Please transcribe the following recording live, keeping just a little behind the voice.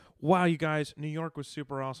Wow, you guys, New York was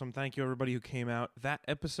super awesome. Thank you, everybody who came out. That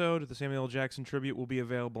episode, the Samuel L. Jackson tribute, will be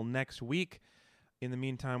available next week. In the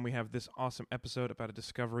meantime, we have this awesome episode about a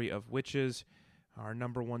discovery of witches, our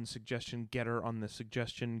number one suggestion getter on the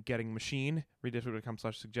suggestion getting machine,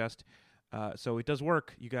 reddit.com/suggest. So it does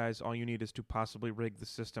work, you guys. All you need is to possibly rig the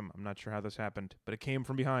system. I'm not sure how this happened, but it came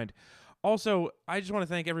from behind. Also, I just want to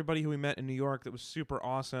thank everybody who we met in New York. That was super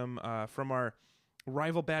awesome. From our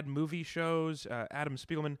rival bad movie shows, Adam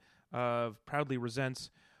Spiegelman of Proudly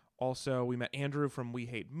Resents. Also, we met Andrew from We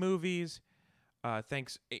Hate Movies.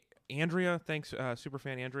 Thanks, Andrea. Thanks,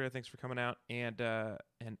 superfan Andrea. Thanks for coming out. And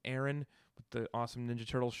Aaron with the awesome Ninja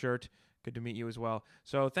Turtle shirt. Good to meet you as well.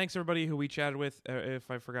 So thanks, everybody who we chatted with. If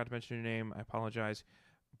I forgot to mention your name, I apologize.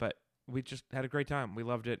 But we just had a great time. We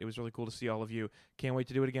loved it. It was really cool to see all of you. Can't wait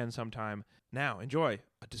to do it again sometime. Now, enjoy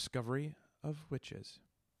A Discovery of Witches.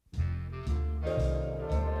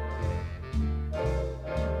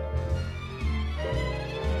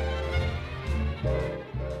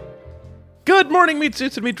 Good morning, meat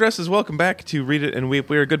suits and meat dresses. Welcome back to Read It and Weep.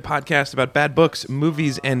 We are a good podcast about bad books,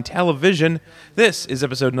 movies, and television. This is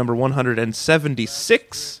episode number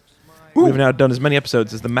 176. Ooh. We've now done as many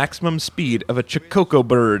episodes as the maximum speed of a Chococo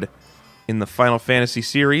bird in the Final Fantasy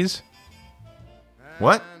series.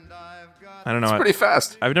 What? I don't know. It's pretty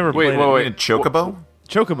fast. I've never played it. Wait. Chocobo?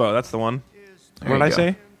 Chocobo, that's the one. What did I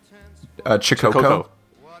say? Chococo.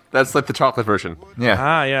 That's like the chocolate version. Yeah.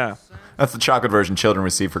 Ah, yeah. That's the chocolate version children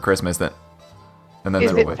receive for Christmas. And then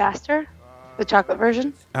Is they're it away. faster? The chocolate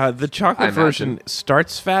version? The chocolate version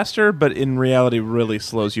starts faster, but in reality really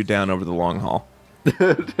slows you down over the long haul.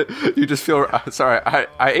 You just feel... sorry, I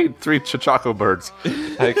ate 3 choco birds.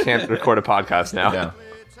 I can't record a podcast now. Yeah.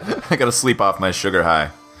 I gotta sleep off my sugar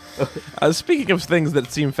high. Speaking of things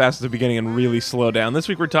that seem fast at the beginning and really slow down, this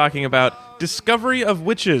week we're talking about Discovery of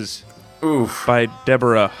Witches. Oof. By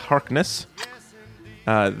Deborah Harkness.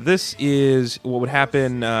 This is what would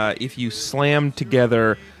happen if you slammed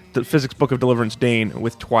together the Physics Book of Deliverance Dane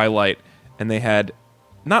with Twilight, and they had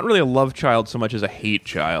not really a love child so much as a hate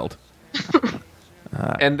child.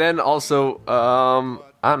 And then also,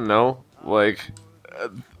 I don't know, like,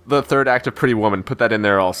 the third act of Pretty Woman. Put that in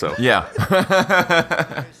there also. Yeah.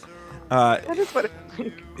 That is what it's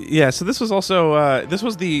like. Yeah, so this was also this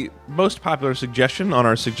was the most popular suggestion on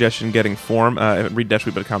our suggestion getting form at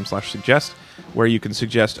read-weep.com/suggest, where you can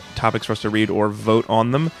suggest topics for us to read or vote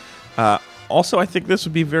on them. Also, I think this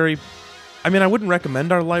would be very... I mean, I wouldn't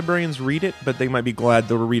recommend our librarians read it, but they might be glad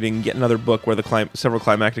that we're reading yet another book where the several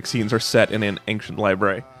climactic scenes are set in an ancient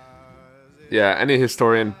library. Yeah, any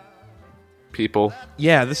historian people.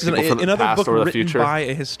 Yeah, this is another book written future. by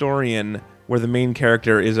a historian where the main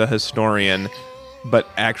character is a historian, but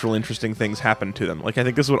actual interesting things happen to them. Like, I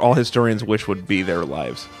think this is what all historians wish would be their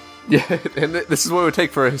lives. Yeah, and this is what it would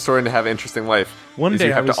take for a historian to have an interesting life. One day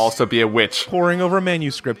you have I was to also be a witch. Poring over a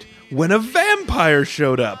manuscript when a vampire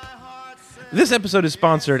showed up. This episode is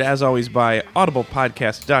sponsored, as always, by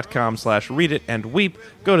audiblepodcast.com/read it and weep.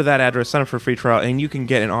 Go to that address, sign up for a free trial, and you can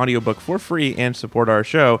get an audiobook for free and support our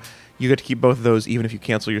show. You get to keep both of those even if you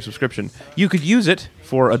cancel your subscription. You could use it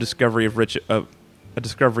for a discovery of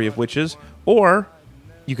witches, or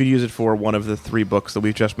you could use it for one of the 3 books that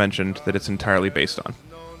we've just mentioned that it's entirely based on.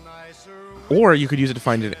 Or you could use it to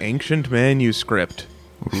find an ancient manuscript.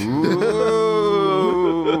 Ooh.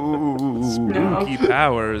 Spooky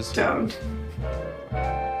powers. Don't.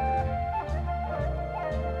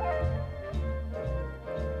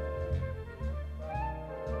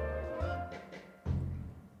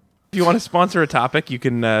 If you want to sponsor a topic, you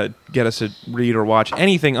can get us to read or watch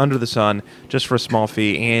anything under the sun just for a small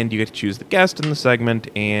fee, and you get to choose the guest in the segment,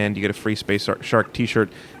 and you get a free Space Shark t-shirt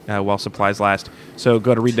while supplies last. So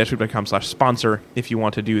go to read-weep.com/sponsor if you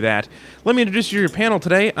want to do that. Let me introduce you to your panel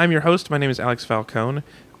today. I'm your host. My name is Alex Falcone,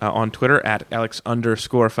 on Twitter at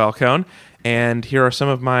Alex_Falcone, and here are some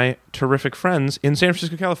of my terrific friends in San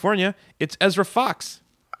Francisco, California. It's Ezra Fox.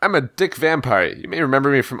 I'm a dick vampire. You may remember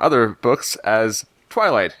me from other books as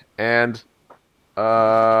Twilight and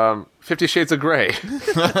 50 Shades of Grey.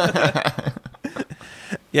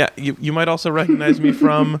 Yeah, you might also recognize me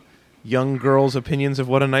from young girls' opinions of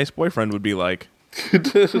what a nice boyfriend would be like.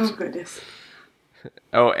 Oh, goodness.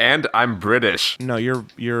 Oh, and I'm British. No, you're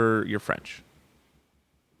French.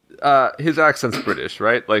 His accent's British,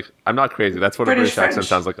 right? Like, I'm not crazy. That's what British a British accent French.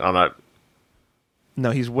 sounds like on a...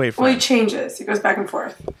 No, he's way Well, he French. changes. He goes back and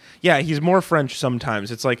forth. Yeah, he's more French sometimes.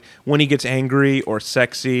 It's like when he gets angry or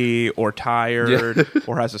sexy or tired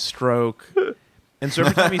or has a stroke. And so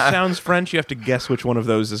every time he sounds French, you have to guess which one of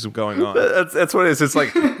those is going on. That's what it is. It's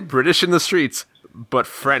like British in the streets, but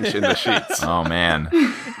French in the sheets. Oh man,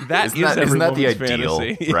 Isn't that the woman's ideal,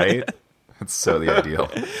 fantasy. right? That's so the ideal.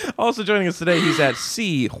 Also joining us today, he's at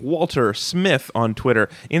C. Walter Smith on Twitter.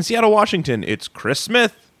 In Seattle, Washington, it's Chris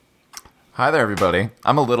Smith. Hi there, everybody.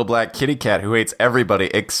 I'm a little black kitty cat who hates everybody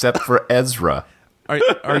except for Ezra. Are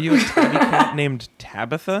you a tiny cat named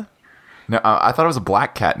Tabitha? No, I thought it was a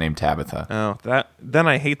black cat named Tabitha. Oh, then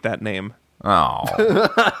I hate that name. Oh,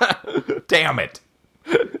 damn it!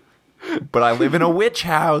 But I live in a witch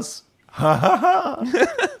house.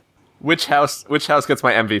 Which house gets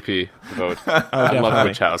my MVP vote? I love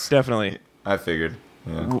Witch House. Definitely. I figured.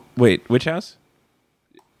 Yeah. Wait, which house?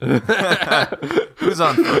 Who's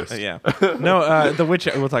on first? Yeah. No, the witch.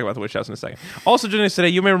 We'll talk about the witch house in a second. Also joining us today,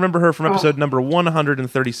 you may remember her from episode number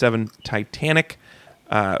 137, Titanic,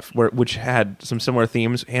 which had some similar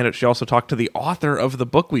themes. And she also talked to the author of the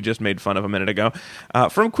book we just made fun of a minute ago.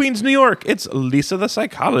 From Queens, New York, it's Lisa the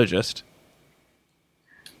psychologist.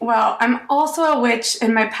 Well, I'm also a witch,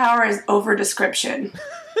 and my power is over description.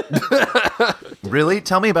 Really?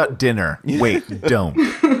 Tell me about dinner. Wait, don't.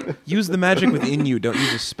 Use the magic within you. Don't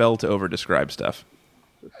use a spell to over-describe stuff.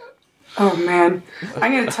 Oh, man.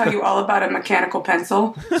 I'm going to tell you all about a mechanical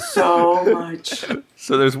pencil. So much.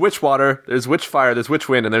 So there's witch water, there's witch fire, there's witch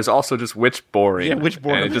wind, and there's also just witch boring. Yeah, witch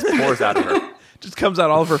boring. And it just pours out of her. Just comes out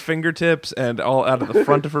all of her fingertips and all out of the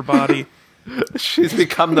front of her body. She's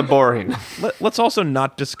become the boring. Let's also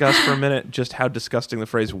not discuss for a minute just how disgusting the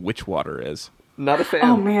phrase witch water is. Not a fan.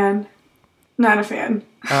 Oh, man. Not a fan.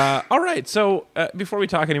 All right, so before we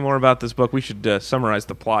talk any more about this book, we should summarize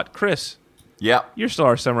the plot. Chris, Yeah. you're still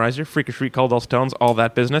our summarizer. Freakish Freak, Called All Stones, all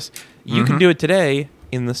that business. You can do it today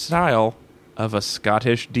in the style of a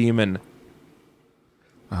Scottish demon.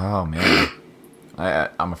 Oh man,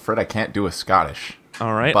 I'm afraid I can't do a Scottish.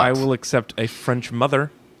 All right, But- I will accept a French mother.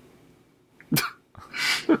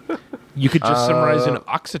 You could just summarize in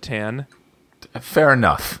Occitan. Fair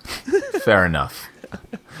enough. Fair enough.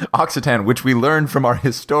 Occitan, which we learned from our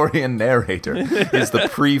historian narrator, is the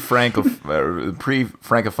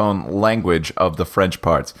pre-Francophone language of the French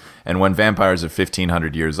parts. And when vampires are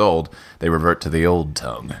 1,500 years old, they revert to the old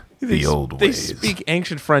tongue, the old They ways. speak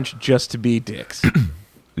ancient French just to be dicks.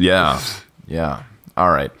 Yeah.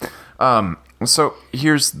 All right. So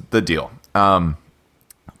here's the deal.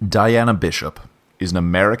 Diana Bishop is an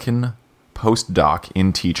American postdoc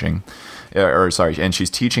in teaching, and she's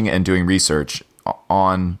teaching and doing research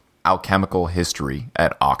on alchemical history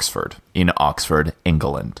at Oxford, in Oxford,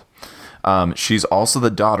 England. She's also the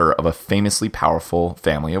daughter of a famously powerful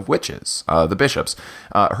family of witches, the Bishops.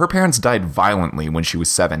 Her parents died violently when she was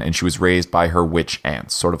 7, and she was raised by her witch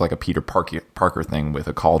aunts, sort of like a Peter Parker thing with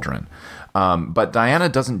a cauldron. But Diana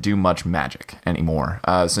doesn't do much magic anymore,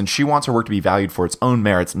 since she wants her work to be valued for its own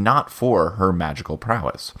merits, not for her magical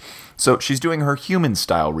prowess. So she's doing her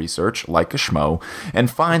human-style research, like a schmo, and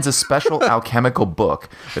finds a special alchemical book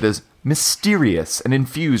that is mysterious and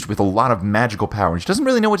infused with a lot of magical power. And she doesn't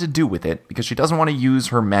really know what to do with it, because she doesn't want to use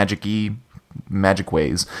her magic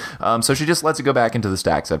ways. So she just lets it go back into the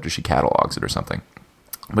stacks after she catalogs it or something.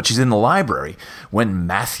 But she's in the library when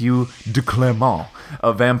Matthew de Clermont,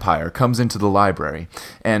 a vampire, comes into the library.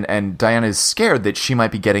 And Diana is scared that she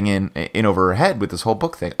might be getting in over her head with this whole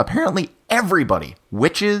book thing. Apparently everybody,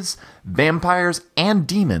 witches, vampires, and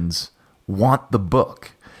demons, want the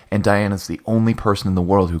book. And Diana's the only person in the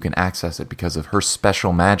world who can access it because of her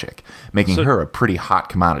special magic, making her a pretty hot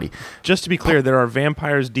commodity. Just to be clear, there are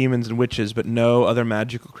vampires, demons, and witches, but no other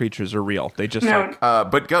magical creatures are real. They just No.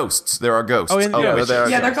 But ghosts. There are ghosts. Oh, and- of yeah, witches. there are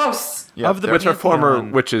Yeah, they're ghosts. Yeah, of the Which are former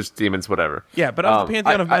pantheon- witches, demons, whatever. Yeah, but of the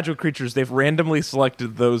pantheon of I- magical creatures, they've randomly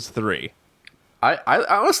selected those 3. I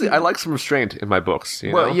honestly, I like some restraint in my books.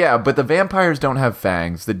 You Well, know? yeah, but the vampires don't have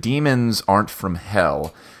fangs. The demons aren't from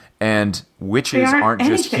hell. And witches They aren't aren't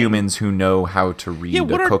just anything. humans who know how to read Yeah,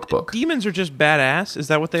 a cookbook. Demons are just badass. Is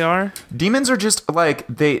that what they are? Demons are just like,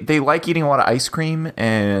 they like eating a lot of ice cream,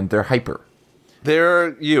 and they're hyper.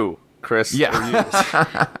 They're you, Chris. Yeah.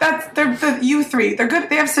 They're the you 3. They're good.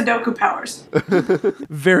 They have Sudoku powers.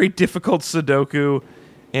 Very difficult Sudoku,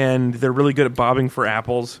 and they're really good at bobbing for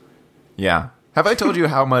apples. Yeah. Have I told you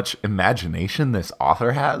how much imagination this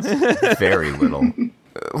author has? Very little.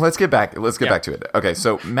 Let's get back to it. Okay,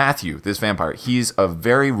 so Matthew, this vampire, he's a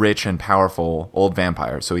very rich and powerful old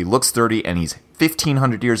vampire. So he looks 30 and he's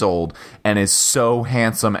 1,500 years old and is so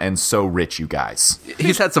handsome and so rich, you guys.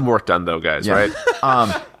 He's had some work done, though, guys, Yeah.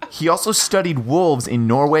 right? He also studied wolves in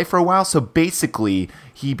Norway for a while, so basically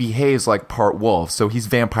he behaves like part wolf, so he's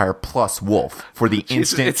vampire plus wolf for the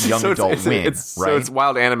instant young adult win, right? So it's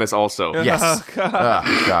wild animus also. Yes. Oh, God.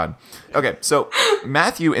 Oh, God. Okay, so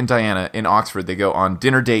Matthew and Diana in Oxford, they go on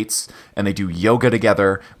dinner dates and they do yoga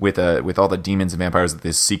together with all the demons and vampires at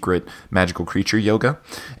this secret magical creature yoga,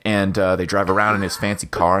 and they drive around in his fancy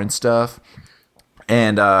car and stuff.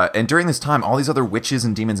 And during this time, all these other witches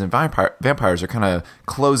and demons and vampires are kind of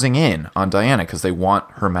closing in on Diana because they want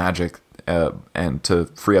her magic and to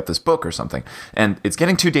free up this book or something. And it's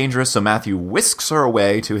getting too dangerous, so Matthew whisks her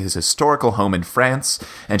away to his historical home in France,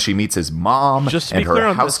 and she meets his mom and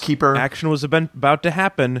her housekeeper. Action was about to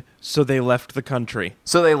happen, so they left the country.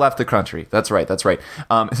 That's right.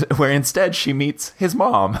 Where instead she meets his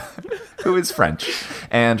mom, who is French,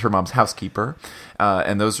 and her mom's housekeeper.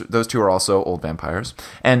 And those two are also old vampires.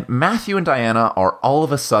 And Matthew and Diana are all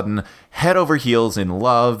of a sudden head over heels in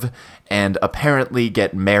love and apparently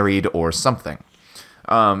get married or something.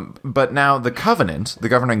 But now the Covenant, the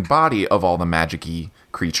governing body of all the magic-y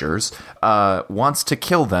creatures, wants to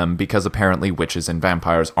kill them because apparently witches and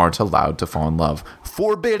vampires aren't allowed to fall in love.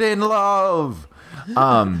 Forbidden love!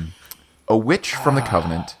 A witch from the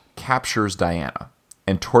Covenant captures Diana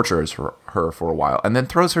and tortures her for a while, and then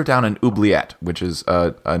throws her down an oubliette, which is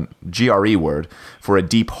a GRE word for a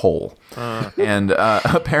deep hole. And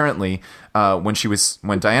apparently,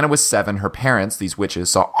 when Diana was 7, her parents, these witches,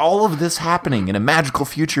 saw all of this happening in a magical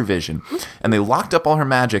future vision, and they locked up all her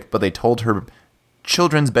magic, but they told her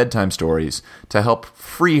children's bedtime stories to help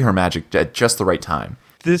free her magic at just the right time.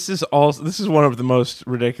 This is one of the most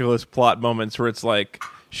ridiculous plot moments where it's like,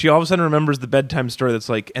 she all of a sudden remembers the bedtime story that's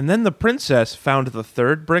like, and then the princess found the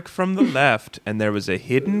 3rd brick from the left, and there was a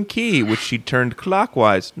hidden key, which she turned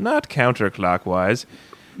clockwise, not counterclockwise.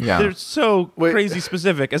 Yeah. They're so crazy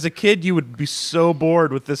specific. As a kid, you would be so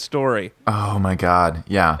bored with this story. Oh, my God.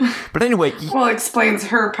 Yeah. But anyway. Well, it explains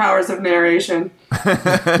her powers of narration.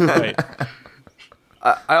 Right.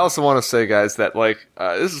 I also want to say, guys, that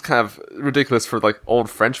this is kind of ridiculous for old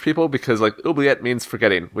French people because oubliette means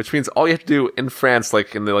forgetting, which means all you have to do in France,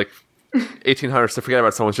 in the 1800s, to forget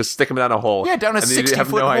about someone is just stick them down a hole. Yeah, down a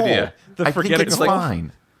 60-foot hole. Idea. I think it's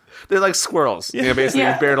fine. They're like squirrels. Yeah. Basically,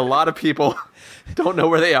 you've buried a lot of people. Don't know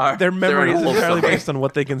where they are. Their memory is entirely based on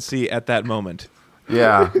what they can see at that moment.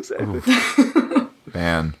 Yeah. Exactly.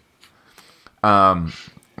 Man.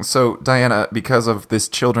 So Diana, because of this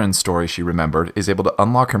children's story she remembered, is able to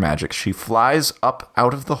unlock her magic. She flies up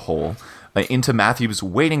out of the hole into Matthew's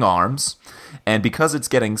waiting arms, and because it's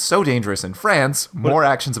getting so dangerous in France, more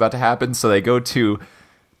action's about to happen, so they go to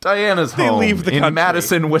Diana's home leave the in country.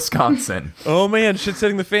 Madison, Wisconsin. Oh man, shit's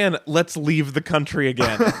hitting the fan. Let's leave the country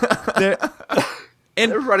again. They're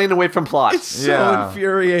running away from plot. It's so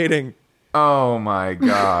infuriating. Oh my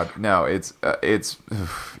God. No, it's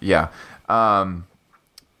yeah.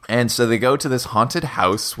 And so they go to this haunted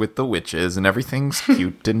house with the witches, and everything's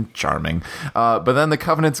cute and charming. But then the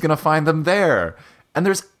Covenant's going to find them there. And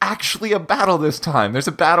there's actually a battle this time. There's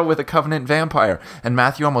a battle with a Covenant vampire. And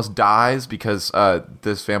Matthew almost dies because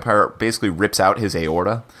this vampire basically rips out his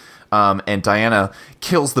aorta. And Diana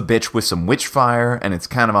kills the bitch with some witch fire, and it's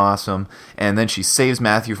kind of awesome. And then she saves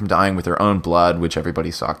Matthew from dying with her own blood, which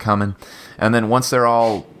everybody saw coming. And then once they're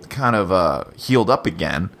all kind of healed up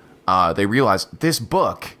again, they realize this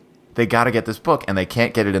book... They got to get this book, and they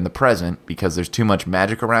can't get it in the present because there's too much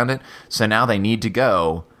magic around it. So now they need to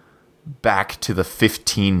go back to the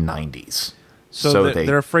 1590s. So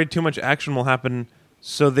they're afraid too much action will happen,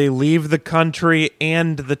 so they leave the country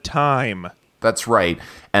and the time. That's right.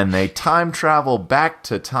 And they time travel back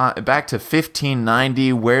to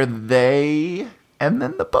 1590 where they... And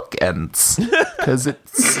then the book ends. Because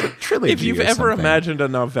it's a trilogy. If you've ever imagined a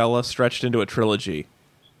novella stretched into a trilogy...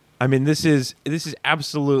 I mean, this is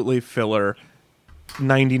absolutely filler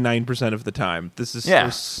 99% of the time. This is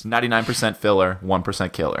 99% filler,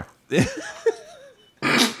 1% killer.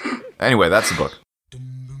 Anyway, that's the book.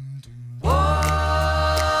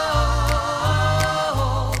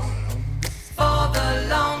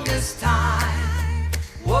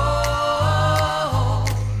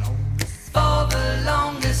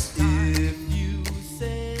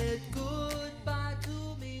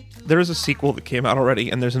 There is a sequel that came out already,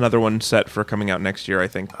 and there's another one set for coming out next year, I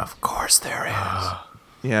think. Of course there is.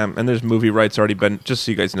 Yeah, and there's movie rights already been. Just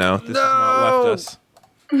so you guys know, this has not left us.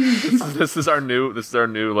 This is our new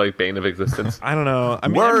bane of existence. I don't know. I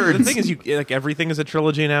mean, Words. the thing is, everything is a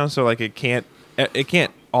trilogy now, so it can't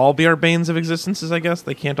all be our banes of existences. I guess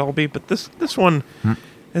they can't all be, but this one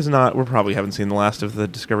is not. We probably haven't seen the last of the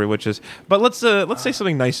Discovery Witches, but let's say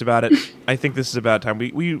something nice about it. I think this is about time.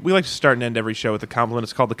 We like to start and end every show with a compliment.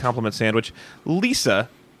 It's called the compliment sandwich. Lisa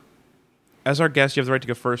as our guest, you have the right to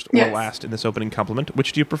go first or Yes. last in this opening compliment.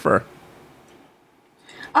 Which do you prefer?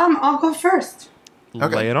 I'll go first.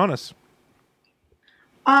 Okay. Lay it on us.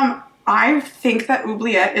 I think that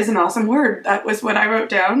oubliette is an awesome word. That was what I wrote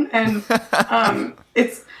down, and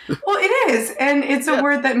it is, and it's a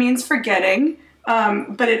word that means forgetting,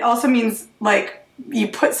 but it also means like you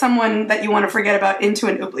put someone that you want to forget about into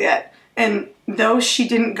an oubliette. And though she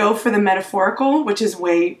didn't go for the metaphorical, which is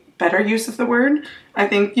way better use of the word, I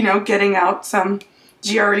think getting out some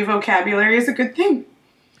GRE vocabulary is a good thing.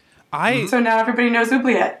 So now everybody knows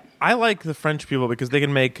oubliette. I like the French people because they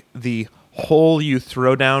can make the hole you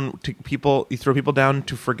throw down to people, you throw people down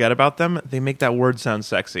to forget about them. They make that word sound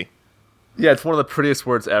sexy. Yeah, it's one of the prettiest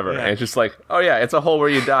words ever. Yeah. And it's just like, oh yeah, it's a hole where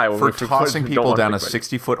you die. For tossing people down a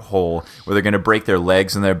 60-foot hole where they're going to break their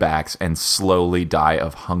legs and their backs and slowly die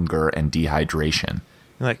of hunger and dehydration.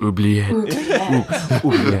 You're like, Oubliette.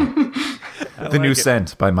 The new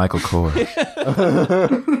scent by Michael Kors.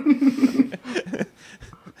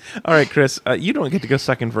 all right, Chris, you don't get to go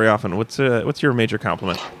second very often. What's your major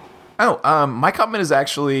compliment? Oh, my compliment is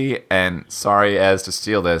actually, and sorry as to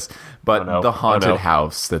steal this, but the haunted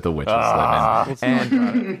house that the witches live in.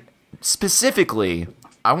 And specifically,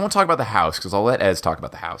 I won't talk about the house because I'll let Ez talk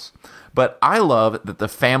about the house. But I love that the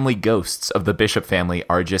family ghosts of the Bishop family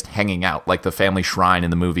are just hanging out, like the family shrine in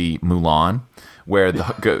the movie Mulan, where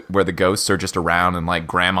the ghosts are just around and like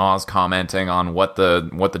grandma's commenting on what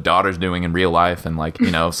the daughter's doing in real life, and like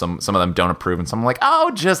some of them don't approve, and some are like, oh,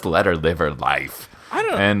 just let her live her life. I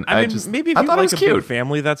don't know. And I mean, maybe if I you thought it like was a cute. big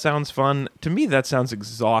family, that sounds fun. To me, that sounds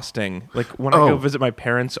exhausting. Like when I go visit my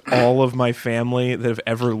parents, all of my family that have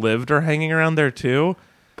ever lived are hanging around there too.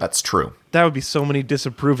 That's true. That would be so many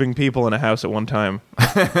disapproving people in a house at one time.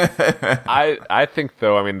 I think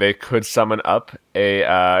though, I mean, they could summon up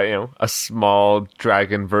a small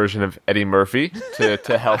dragon version of Eddie Murphy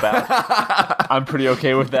to help out. I'm pretty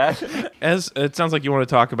okay with that. As it sounds like you want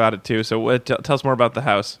to talk about it too, so tell us more about the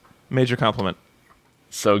house. Major compliment.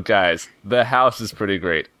 So guys, the house is pretty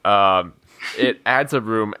great. It adds a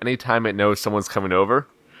room anytime it knows someone's coming over.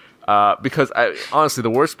 Because honestly, the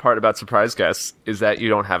worst part about surprise guests is that you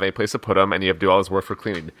don't have any place to put them and you have to do all this work for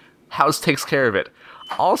cleaning. House takes care of it.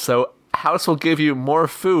 Also, house will give you more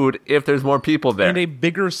food if there's more people there. And a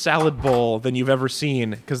bigger salad bowl than you've ever seen,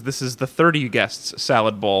 because this is the 30 guests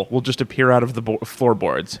salad bowl, will just appear out of the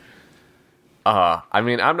floorboards. I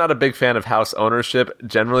mean, I'm not a big fan of house ownership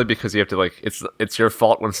generally because you have to it's your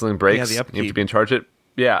fault when something breaks. the upkeep. You have to be in charge of it.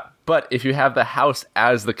 Yeah, but if you have the house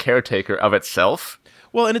as the caretaker of itself.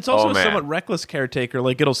 Well, and it's also a man. somewhat reckless caretaker.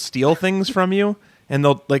 Like, it'll steal things from you, and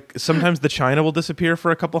they'll, like, sometimes the china will disappear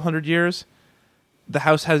for a couple hundred years. The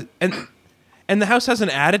house has, and the house has an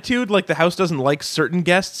attitude, like, the house doesn't like certain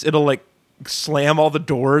guests. It'll, like, slam all the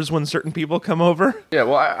doors when certain people come over. Yeah,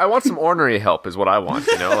 well, I want some ornery help is what I want,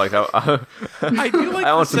 like, I do like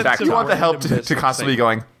I want the some sense back- of You want the help randomness to of constantly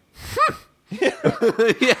things.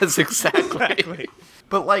 going, yes, exactly. Exactly.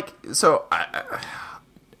 but like, so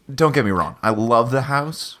don't get me wrong, I love the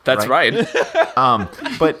house. That's right.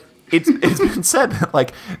 But it's been said that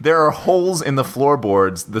like there are holes in the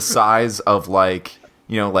floorboards the size of like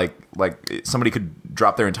somebody could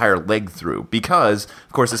drop their entire leg through, because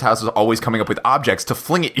of course this house is always coming up with objects to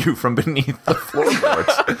fling at you from beneath the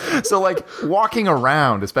floorboards. So like walking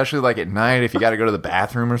around, especially like at night if you got to go to the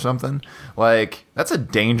bathroom or something, like that's a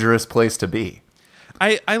dangerous place to be.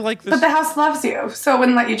 I like this. But the house loves you, so it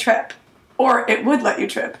wouldn't let you trip. Or it would let you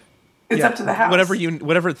trip. It's up to the house.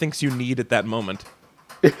 Whatever it thinks you need at that moment.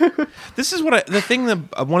 This is one of the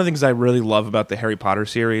things I really love about the Harry Potter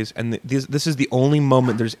series, and this is the only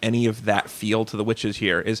moment there's any of that feel to the witches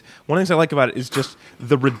here. Is one of the things I like about it is just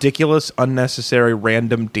the ridiculous, unnecessary,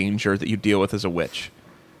 random danger that you deal with as a witch.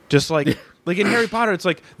 Just like in Harry Potter, it's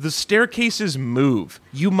like the staircases move.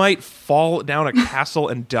 You might fall down a castle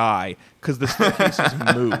and die because the staircases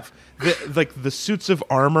move. The suits of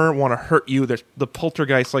armor want to hurt you. There's the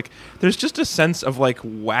poltergeist. Like, there's just a sense of like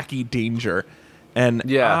wacky danger. And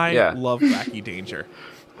I love wacky danger.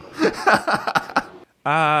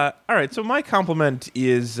 All right, so my compliment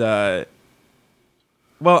is, I'm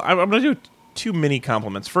going to do two mini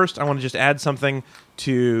compliments. First, I want to just add something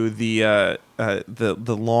to the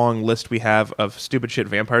long list we have of stupid shit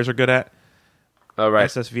vampires are good at. All right.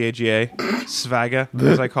 SSVAGA, Svaga,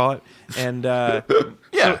 as I call it. And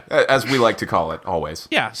as we like to call it, always.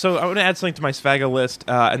 yeah, so I want to add something to my Svaga list,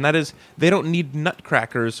 and that is they don't need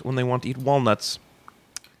nutcrackers when they want to eat walnuts.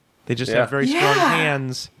 They just have very strong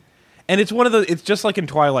hands. And it's it's just like in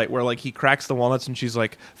Twilight where like he cracks the walnuts and she's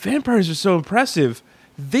like, vampires are so impressive.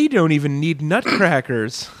 They don't even need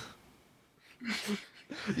nutcrackers.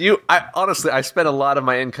 Honestly, I spent a lot of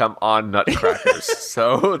my income on nutcrackers,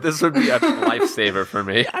 so this would be a lifesaver for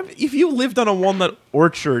me. I mean, if you lived on a walnut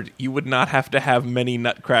orchard, you would not have to have many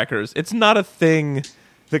nutcrackers. It's not a thing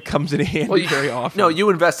that comes in handy very often. No, you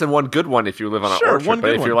invest in one good one if you live on an orchard, one but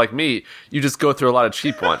good if one. you're like me, you just go through a lot of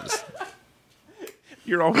cheap ones.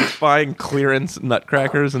 You're always buying clearance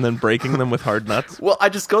nutcrackers and then breaking them with hard nuts. Well, I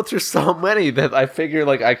just go through so many that I figure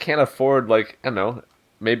like I can't afford like I don't know.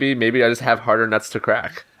 Maybe I just have harder nuts to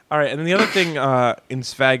crack. All right, and then the other thing in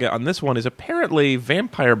Svaga on this one is apparently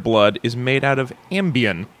vampire blood is made out of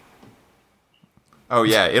Ambien. Oh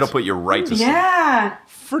yeah, it'll put you right to sleep. Yeah.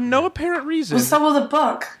 For no apparent reason. Well, so will the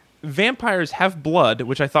book. Vampires have blood,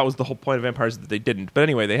 which I thought was the whole point of vampires that they didn't. But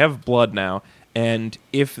anyway, they have blood now, and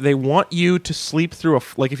if they want you to sleep through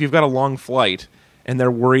like if you've got a long flight and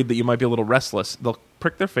they're worried that you might be a little restless, they'll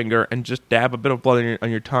prick their finger and just dab a bit of blood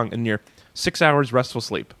on your tongue, and you're 6 hours restful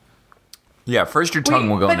sleep. Yeah, first your tongue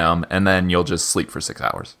will go but- numb, and then you'll just sleep for 6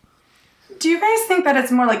 hours. Do you guys think that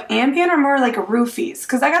it's more like Ambien or more like roofies?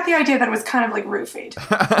 Because I got the idea that it was kind of like roofied,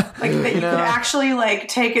 like that you could actually like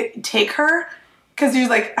take her. Because you're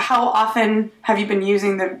like, how often have you been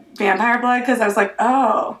using the vampire blood? Because I was like,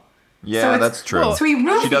 oh, Yeah, that's true. So he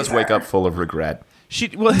roofies She does wake her. up full of regret.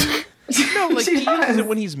 No, like She he uses does. it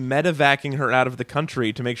when he's medevacing her out of the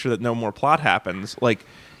country to make sure that no more plot happens. Like,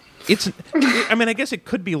 I mean, I guess it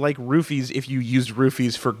could be like roofies if you used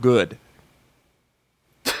roofies for good.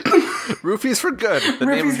 Roofies for good. The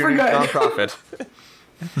name Roofies of your for new good. nonprofit.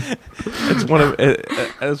 It's one of,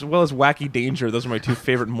 as well as Wacky Danger. Those are my two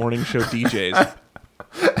favorite morning show DJs.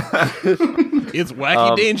 It's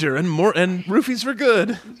Wacky Danger and roofies for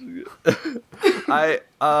good. I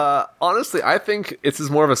honestly, I think this is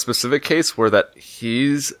more of a specific case where that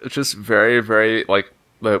he's just very, very like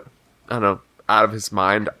I don't know, out of his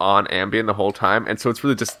mind on Ambien the whole time, and so it's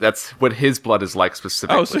really just that's what his blood is like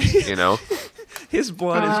specifically. Oh, so you know, his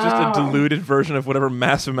blood is just a diluted version of whatever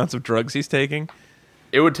massive amounts of drugs he's taking.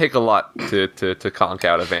 it would take a lot to conk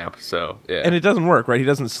out a vamp. So yeah, And it doesn't work, right? He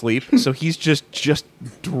doesn't sleep, so he's just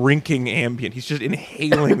drinking Ambien. He's just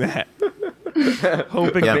inhaling that,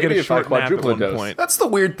 hoping Yeah, to get maybe a if I short nap at quadruple one dose. point. That's the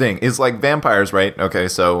weird thing, is like vampires, right? Okay,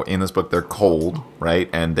 so in this book they're cold, right?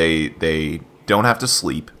 And they don't have to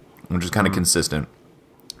sleep, which is kind of consistent.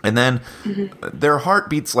 And then their heart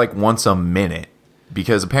beats like once a minute,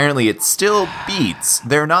 because apparently it still beats.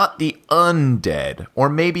 They're not the undead, or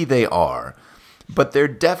maybe they are. But they're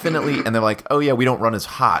definitely, and they're like, oh yeah, we don't run as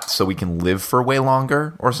hot, so we can live for way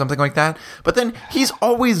longer, or something like that. But then he's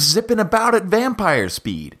always zipping about at vampire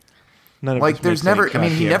speed. None of Like, this there's makes any never, I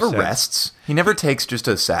mean, he goddamn never sense. rests. He never takes just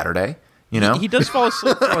a Saturday, you know? He does fall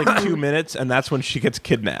asleep for like 2 minutes, and that's when she gets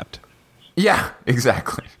kidnapped. Yeah,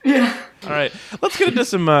 exactly. Yeah. All right, let's get into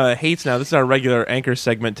some hates now. This is our regular anchor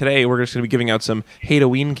segment. Today, we're just going to be giving out some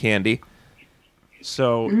Halloween candy.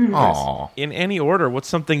 So, Aw. in any order, what's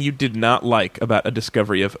something you did not like about a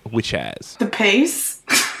discovery of Witchaz? The pace.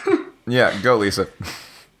 Yeah, go, Lisa.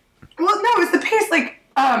 Well, no, it's the pace. Like,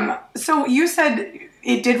 so you said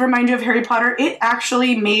it did remind you of Harry Potter. It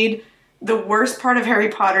actually made the worst part of Harry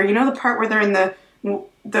Potter. You know the part where they're in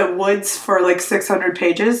the woods for like 600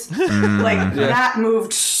 pages? Like, that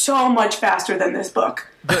moved so much faster than this book.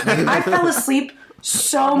 I fell asleep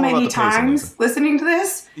so many about the pacing, times listening to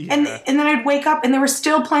this, and then I'd wake up and they were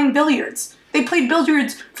still playing billiards. They played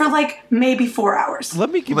billiards for like maybe 4 hours.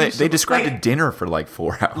 Let me give you They described a dinner for like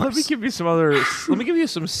 4 hours. Let me give you some other. Let me give you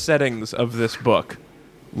some settings of this book: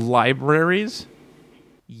 libraries,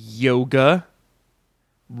 yoga,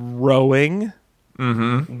 rowing,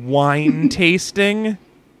 wine tasting.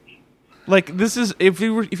 Like, this is if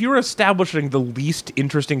you were establishing the least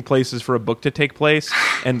interesting places for a book to take place,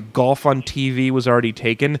 and golf on TV was already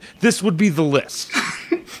taken, this would be the list.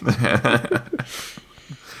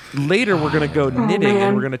 Later, we're going to go knitting,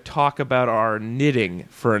 and we're going to talk about our knitting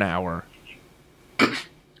for an hour.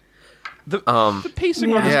 The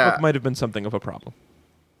pacing on this Yeah. book might have been something of a problem.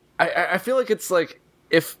 I feel like it's like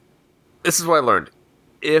if this is what I learned.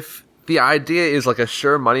 If the idea is like a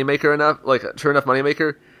sure enough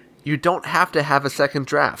moneymaker, you don't have to have a second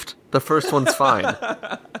draft. The first one's fine.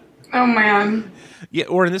 Oh man. Yeah,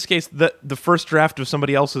 or in this case, the first draft of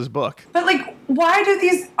somebody else's book. But like, why do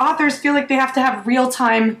these authors feel like they have to have real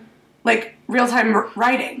time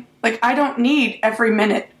writing? Like, I don't need every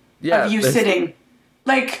minute of you sitting.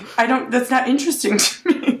 Like, that's not interesting to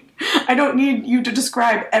me. I don't need you to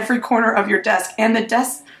describe every corner of your desk and the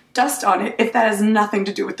dust on it if that has nothing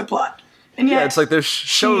to do with the plot. And yet, Yeah, it's like there's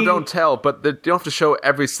show don't tell, but you don't have to show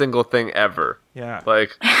every single thing ever. Yeah.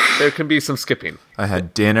 Like there can be some skipping. I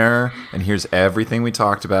had dinner, and here's everything we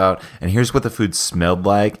talked about, and here's what the food smelled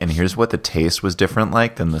like, and here's what the taste was different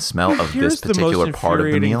like than the smell of Here's this particular the most part of the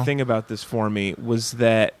infuriating meal. thing about this for me was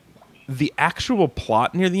that the actual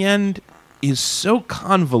plot near the end is so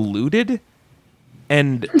convoluted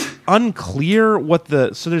and unclear what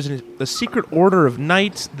so there's a secret order of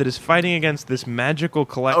knights that is fighting against this magical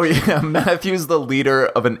collection. Oh yeah, Matthew's the leader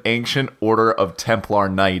of an ancient order of Templar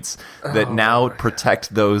knights that now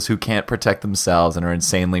protect those who can't protect themselves and are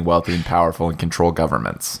insanely wealthy and powerful and control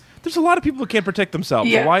governments. There's a lot of people who can't protect themselves.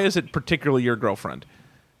 Yeah. Why is it particularly your girlfriend?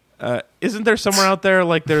 Isn't there somewhere out there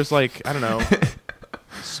there's I don't know,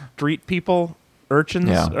 street people, urchins?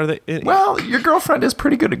 Yeah. Are they? Well, your girlfriend is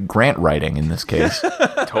pretty good at grant writing in this case.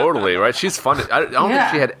 Totally, right? She's fun. I don't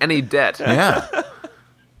think she had any debt. Yeah.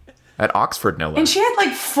 At Oxford, no and less. she had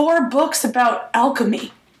like 4 books about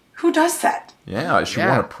alchemy. Who does that? Yeah, she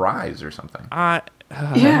won a prize or something.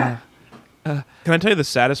 Yeah. Can I tell you the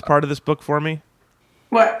saddest part of this book for me?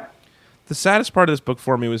 What? The saddest part of this book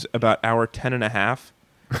for me was about hour 10 and a half.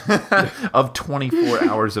 Of 24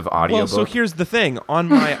 hours of audiobook. Well, so here's the thing. On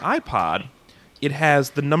my iPod, it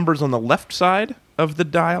has the numbers on the left side of the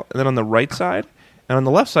dial, and then on the right side. And on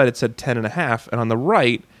the left side, it said 10 and a half. And on the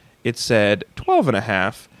right, it said 12 and a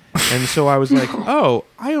half. And so I was like, oh,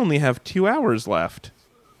 I only have 2 hours left.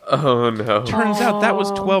 Oh no. Turns out that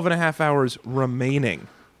was 12 and a half hours remaining.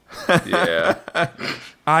 Yeah.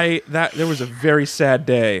 There was a very sad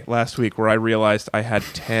day last week where I realized I had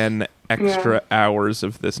 10 extra hours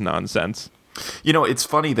of this nonsense. You know, it's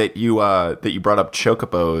funny that you brought up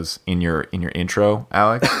chocobos in your intro,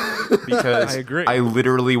 Alex, because I agree. I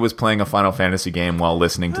literally was playing a Final Fantasy game while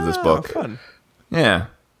listening to this book. Fun. Yeah,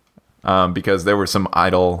 because there was some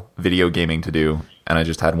idle video gaming to do, and I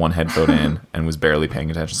just had one headphone in and was barely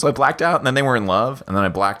paying attention. So I blacked out, and then they were in love, and then I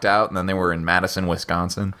blacked out, and then they were in Madison,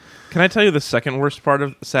 Wisconsin. Can I tell you the second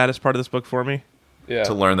saddest part of this book for me? Yeah.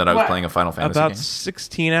 To learn that I was What? playing a Final Fantasy About game.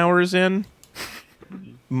 16 hours in,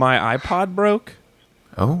 my iPod broke,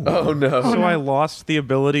 Oh, Oh no. so I lost the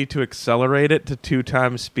ability to accelerate it to 2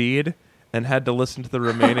 times speed and had to listen to the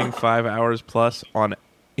remaining 5 hours plus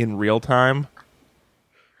in real time.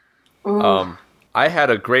 I had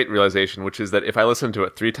a great realization, which is that if I listen to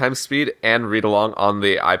it 3 times speed and read along on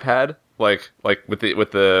the iPad, like with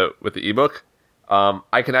the ebook,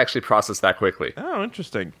 I can actually process that quickly. Oh,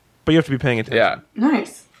 interesting. But you have to be paying attention. Yeah.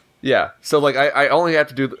 Nice. Yeah. So like I only get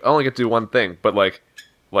to do one thing, but like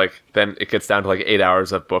then it gets down to like 8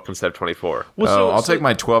 hours of book instead of 24. Well, I'll take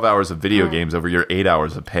my 12 hours of video games over your 8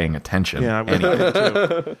 hours of paying attention. Yeah, I would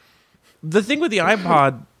too. The thing with the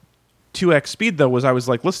iPod 2x speed, though, was I was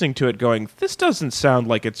like listening to it going, this doesn't sound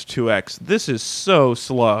like it's 2x. This is so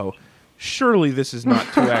slow. Surely this is not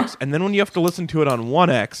 2x. And then when you have to listen to it on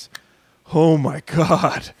 1x, oh my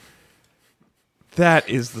God. That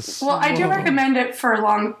is the Well, I do recommend it for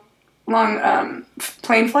long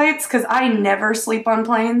plane flights because I never sleep on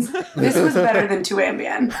planes. This was better than 2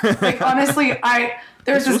 Ambien. Like honestly, there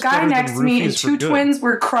was This this was guy better than next to me, and Roofies for 2 Good. twins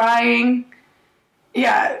were crying.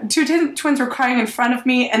 Yeah, 2 twins were crying in front of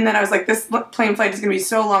me, and then I was like, "This plane flight is going to be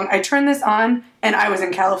so long." I turned this on, and I was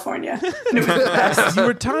in California. And it was the best. You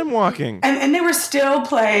were time walking. And they were still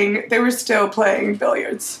playing. They were still playing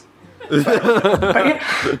billiards. But yeah.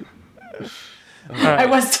 I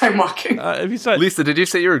was time walking. Besides, Lisa, did you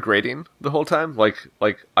say you were grating the whole time, like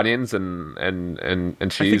onions and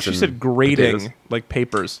cheese? I think she and said grating, potatoes? like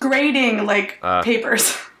papers. Grading like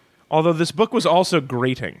papers. Although this book was also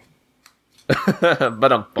grating.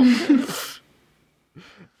 But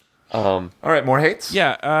All right, more hates?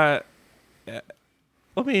 Yeah,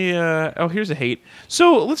 let me, here's a hate.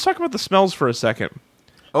 So, let's talk about the smells for a second.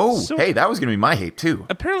 Oh, So- hey, that was going to be my hate, too.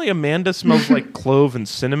 Apparently Amanda smells like clove and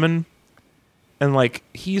cinnamon, and, like,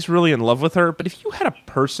 he's really in love with her. But if you had a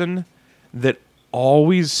person that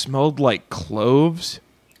always smelled like cloves,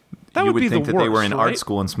 that You would be think the that worst, they were in right? art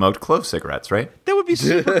school and smoked clove cigarettes, right? That would be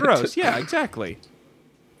super gross. Yeah, exactly.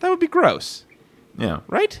 That would be gross, Yeah.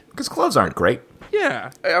 right? Because cloves aren't great. Yeah.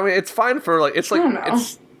 I mean, it's fine for like I don't know.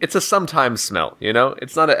 it's a sometimes smell, you know.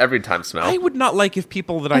 It's not an every time smell. I would not like if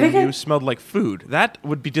people that I think knew I- smelled like food. That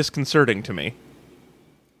would be disconcerting to me.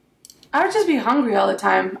 I would just be hungry all the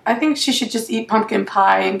time. I think she should just eat pumpkin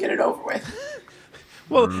pie and get it over with.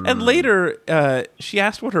 Well, and later she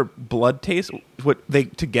asked what her blood tastes,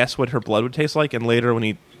 to guess what her blood would taste like, and later when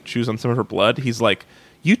he chews on some of her blood, he's like,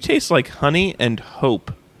 "You taste like honey and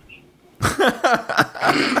hope."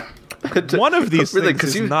 One of these Really, things 'cause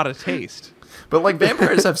is you- not a taste. But, like,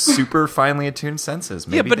 vampires have super finely attuned senses.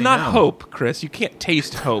 Maybe Yeah, but they not know. hope, Chris. You can't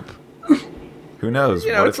taste hope. Who knows?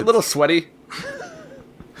 You know, it's a little sweaty.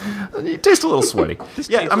 You taste a little sweaty.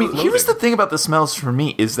 Yeah, I mean, tastes here's the loaded. thing about the smells for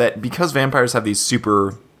me is that because vampires have these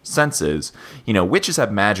super senses, you know, witches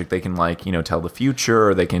have magic. They can, like, you know, tell the future,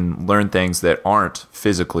 or they can learn things that aren't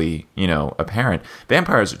physically, you know, apparent.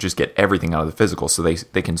 Vampires just get everything out of the physical, so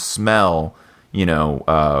they can smell, you know,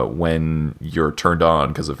 when you're turned on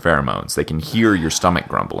because of pheromones. They can hear your stomach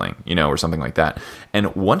grumbling, you know, or something like that.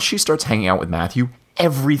 And once she starts hanging out with Matthew,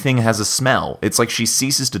 everything has a smell. It's like she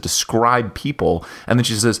ceases to describe people, and then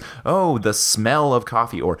she says, oh, the smell of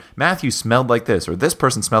coffee, or Matthew smelled like this, or this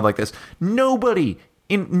person smelled like this. No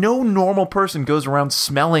normal person goes around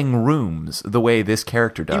smelling rooms the way this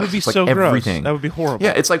character does. It would be It's like so everything. gross. That would be horrible.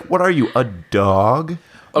 Yeah, it's like, what are you, a dog?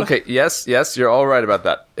 Okay, yes, you're all right about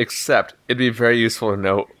that. Except it'd be very useful to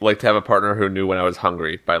know, like, to have a partner who knew when I was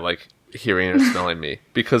hungry by, like, hearing or smelling me.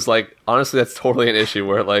 Because, like, honestly, that's totally an issue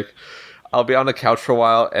where, like, I'll be on the couch for a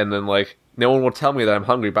while and then, like, no one will tell me that I'm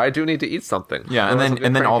hungry, but I do need to eat something. Yeah, Otherwise I'll and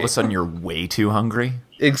get then all of a cranky. sudden you're way too hungry.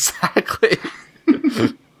 Exactly.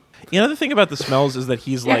 The other thing about the smells is that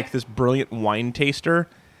he's like this brilliant wine taster.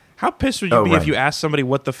 How pissed would you be right. if you asked somebody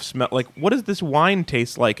what the smell, like, what does this wine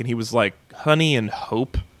taste like? And he was like, honey and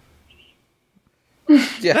hope.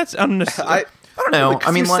 Yeah. That's unnecessary. I don't know. Like,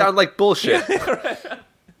 I mean, you like, sound like bullshit.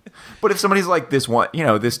 but if somebody's like, this one, you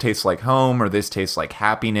know, this tastes like home, or this tastes like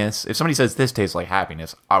happiness. If somebody says this tastes like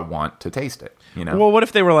happiness, I want to taste it. You know. Well, what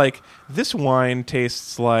if they were like, this wine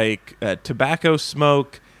tastes like tobacco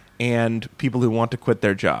smoke and people who want to quit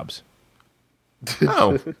their jobs?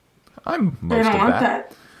 Oh, I'm I most don't of want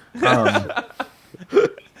that. that.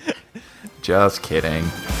 Just kidding.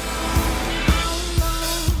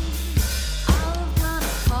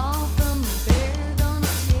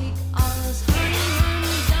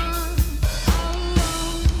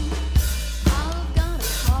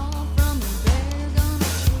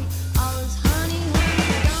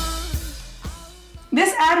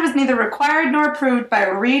 This ad was neither required nor approved by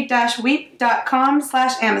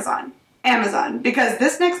read-weep.com/Amazon. Amazon, because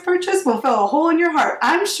this next purchase will fill a hole in your heart.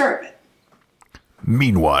 I'm sure of it.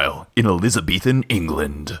 Meanwhile, in Elizabethan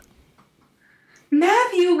England.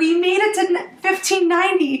 Matthew, we made it to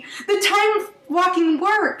 1590. The time walking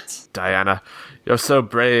worked. Diana, you're so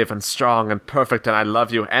brave and strong and perfect, and I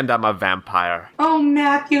love you, and I'm a vampire. Oh,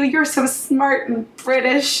 Matthew, you're so smart and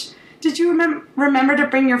British. Did you remember to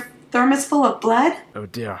bring your thermos full of blood? Oh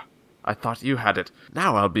dear, I thought you had it.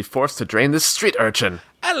 Now I'll be forced to drain this street urchin.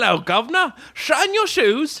 Hello, governor. Shine your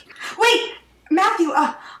shoes. Wait, Matthew,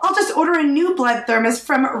 I'll just order a new blood thermos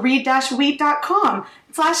from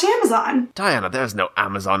read-weep.com/Amazon. Diana, there's no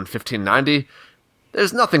Amazon 1590.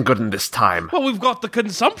 There's nothing good in this time. Well, we've got the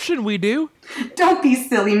consumption, we do. Don't be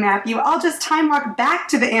silly, Matthew. I'll just time walk back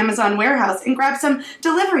to the Amazon warehouse and grab some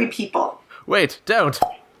delivery people. Wait, don't.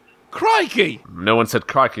 Crikey. No one said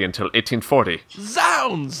crikey until 1840.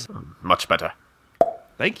 Zounds. Much better.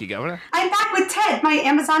 Thank you, governor. I'm back with Ted, my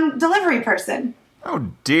Amazon delivery person.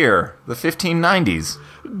 Oh dear, the 1590s.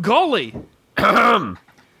 Golly.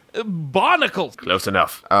 Barnacles. Close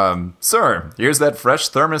enough. Sir, here's that fresh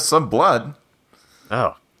thermos of blood.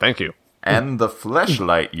 Oh, thank you. And the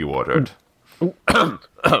fleshlight you ordered.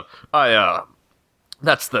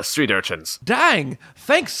 That's the street urchins. Dang.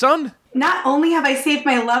 Thanks, son. Not only have I saved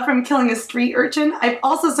my love from killing a street urchin, I've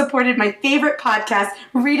also supported my favorite podcast,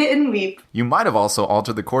 Read It and Weep. You might have also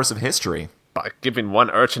altered the course of history. By giving one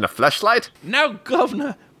urchin a fleshlight? Now,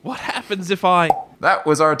 governor, what happens if I... That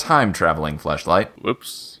was our time-traveling fleshlight.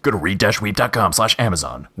 Whoops. Go to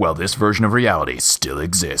read-weep.com/Amazon, while this version of reality still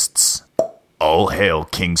exists. All hail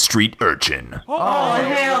King Street Urchin. All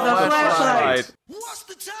hail the flashlight! What's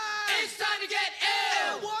the time? It's time to get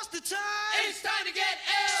ill. What's the time? It's time to get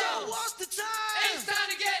ill. So what's the time? It's time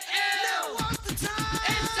to get ill. Now what's the time?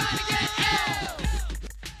 It's time to get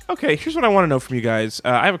ill. Okay, here's what I want to know from you guys.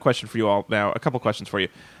 I have a question for you all now, a couple questions for you.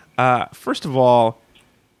 First of all,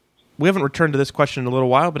 we haven't returned to this question in a little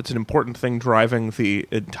while, but it's an important thing driving the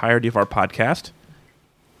entirety of our podcast.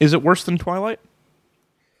 Is it worse than Twilight?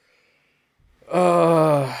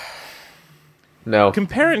 No.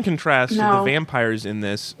 Compare and contrast No. the vampires in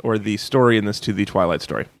this, or the story in this, to the Twilight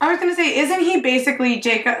story. I was going to say, isn't he basically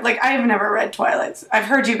Jacob? Like, I've never read Twilight. I've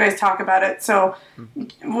heard you guys talk about it. So,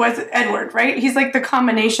 was it Edward, right? He's like the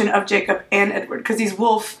combination of Jacob and Edward, because he's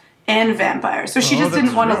wolf and vampire. So she just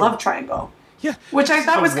didn't want a love triangle. Yeah. Which I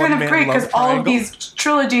thought was kind of one-man great, because love all of triangle. these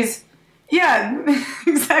trilogies... Yeah,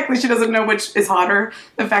 exactly. She doesn't know which is hotter.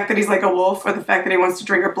 The fact that he's like a wolf or the fact that he wants to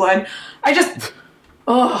drink her blood. I just...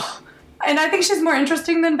 Ugh. And I think she's more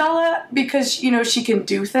interesting than Bella because, you know, she can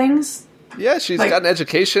do things. Yeah, she's Like- got an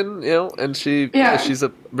education, you know, and Yeah. she's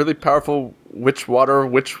a really powerful witch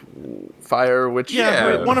fire witch. Yeah,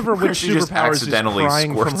 but one of her where witch she just superpowers is accidentally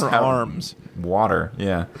crying from squirts her out arms. water.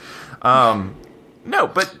 Yeah. No,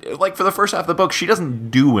 but like for the first half of the book, she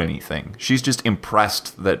doesn't do anything. She's just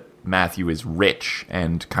impressed that Matthew is rich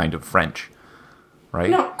and kind of French, right?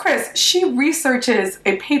 No, Chris, she researches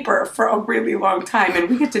a paper for a really long time, and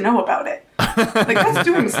we get to know about it. Like, that's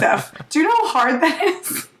doing stuff. Do you know how hard that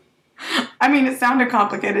is? I mean, it sounded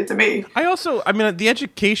complicated to me. I mean, the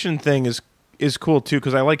education thing is cool too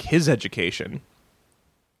because I like his education.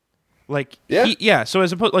 Like, so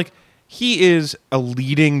as opposed, like, he is a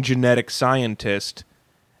leading genetic scientist.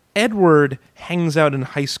 Edward hangs out in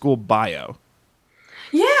high school bio.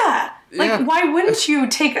 Yeah. Like, why wouldn't you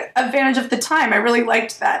take advantage of the time? I really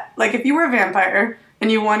liked that. Like, if you were a vampire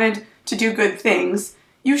and you wanted to do good things,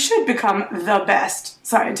 you should become the best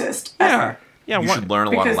scientist ever. Yeah, you should learn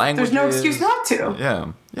a lot of Because languages. there's no excuse not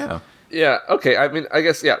to. Yeah, okay. I mean, I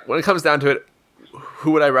guess, when it comes down to it,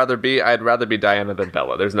 who would I rather be? I'd rather be Diana than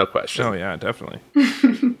Bella. There's no question. Oh yeah, definitely.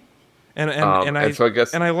 and so I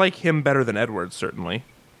guess, I like him better than Edward, certainly.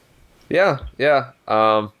 Yeah.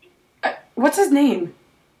 What's his name?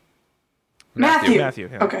 Matthew.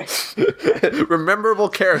 Yeah. Okay. Memorable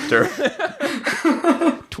character.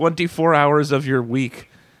 24 hours of your week.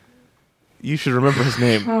 You should remember his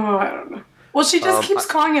name. Oh, I don't know. Well, she just keeps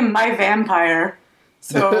calling him my vampire.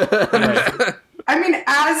 So, I mean,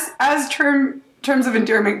 as terms of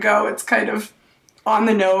endearment go, it's kind of on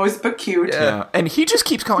the nose, but cute. Yeah, and he just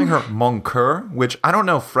keeps calling her mon coeur, which I don't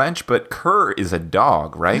know French, but cur is a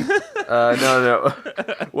dog, right? No.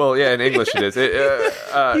 Well, yeah, in English it is.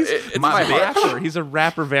 It's my my rapper. He's a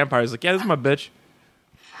rapper vampire. He's like, yeah, this is my bitch.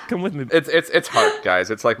 Come with me. It's heart,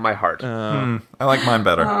 guys. It's like my heart. I like mine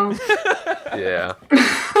better. Yeah.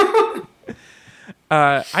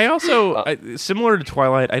 I also, similar to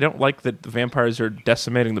Twilight, I don't like that the vampires are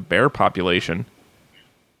decimating the bear population.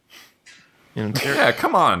 You know, Yeah,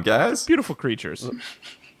 come on, guys. beautiful creatures.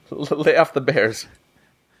 Lay off the bears.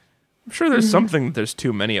 I'm sure there's something there's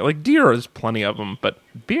too many. Like deer, there's plenty of them, but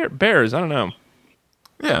bears, I don't know.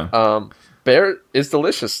 Yeah. Bear is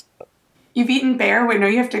delicious. You've eaten bear? Wait, no,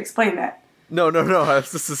 you have to explain that. No.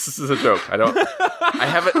 This is a joke.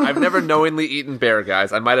 I've never knowingly eaten bear,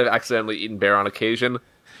 guys. I might have accidentally eaten bear on occasion.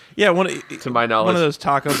 Yeah, to my knowledge, one of those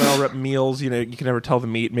Taco Bell rep meals. You know, you can never tell the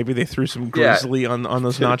meat. Maybe they threw some grizzly on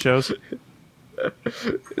those nachos.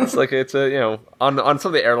 It's like on some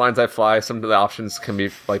of the airlines I fly, some of the options can be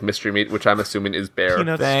like mystery meat, which I'm assuming is bear.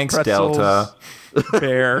 Peanuts, Thanks, pretzels, Delta.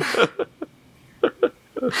 Bear.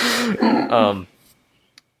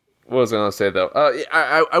 What was I going to say though?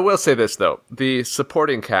 I will say this though: the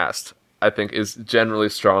supporting cast I think is generally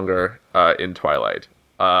stronger in Twilight.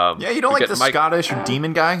 Yeah, you don't like the Scottish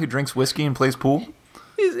demon guy who drinks whiskey and plays pool?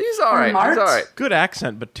 He's all right. Mart? He's all right. Good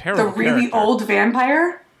accent, but terrible. The really character. old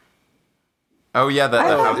vampire? Oh, yeah. I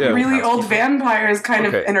thought yeah. really old vampire is kind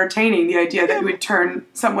of Okay. entertaining. The idea that you would turn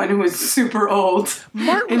someone who is super old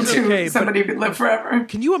Martin was into okay, but somebody who could live forever.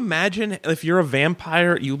 can you imagine if you're a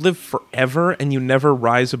vampire, you live forever, and you never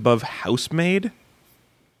rise above housemaid?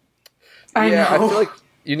 I Yeah, I know. feel like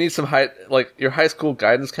you need some your high school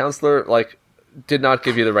guidance counselor did not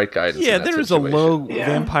give you the right guidance. Yeah, in that there's a situation. low Yeah.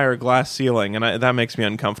 vampire glass ceiling, and that makes me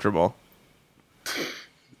uncomfortable.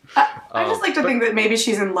 I just like to think that maybe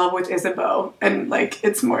she's in love with Isabeau, and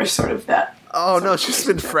it's more sort of that. Oh no, she's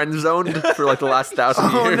been friend zoned for the last 1,000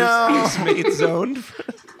 Oh, years. no. Mate zoned.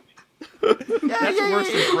 That's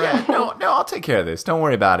worse than Fred. No, I'll take care of this. Don't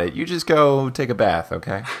worry about it. You just go take a bath,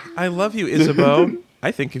 okay? I love you, Isabeau.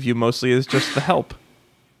 I think of you mostly as just the help.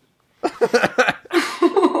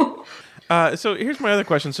 So here's my other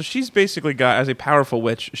question. So she's basically got, as a powerful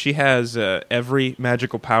witch, she has every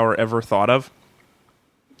magical power ever thought of,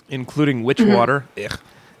 including witch water,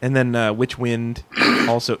 and then witch wind,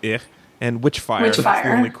 also and witch fire. Witch That's fire.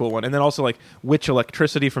 the only cool one. And then also witch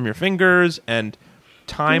electricity from your fingers and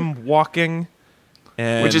time walking.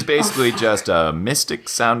 And Which is basically just a mystic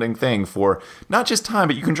sounding thing for not just time,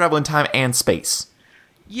 but you can travel in time and space.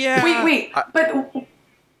 yeah. Wait,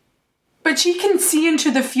 but she can see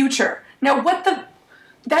into the future. Now,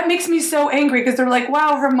 that makes me so angry because they're like,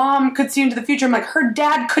 wow, her mom could see into the future. I'm like, her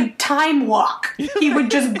dad could time walk. He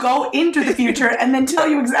would just go into the future and then tell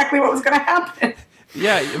you exactly what was going to happen.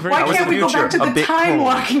 Yeah. Why was can't the we go future? back to A the bit time cold.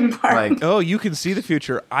 walking part? Like, Oh, you can see the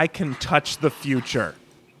future. I can touch the future.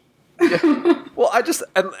 Well, I just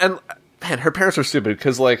and man, her parents are stupid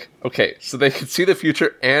because okay, so they could see the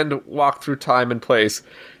future and walk through time and place.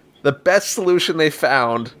 The best solution they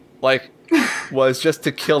found was just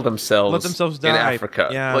to kill themselves. Let themselves in die. Africa.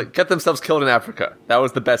 Yeah. Get themselves killed in Africa. That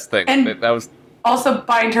was the best thing. And- that was Also,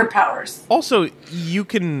 bind her powers. Also, you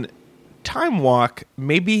can time walk,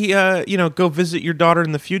 maybe go visit your daughter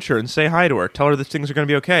in the future and say hi to her. Tell her that things are going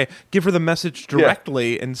to be okay. Give her the message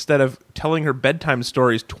directly instead of telling her bedtime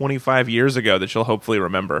stories 25 years ago that she'll hopefully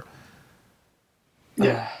remember.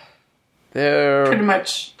 Yeah. They're Pretty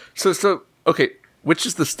much. So okay, which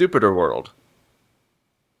is the stupider world?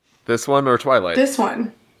 This one or Twilight? This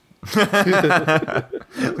one.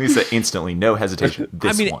 Lisa instantly, no hesitation.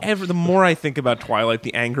 This one. The more I think about Twilight,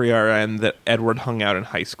 the angrier I am that Edward hung out in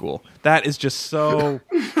high school. That is just so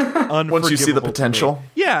unforgivable. Once you see the to me. potential.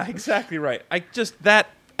 Yeah, exactly right. That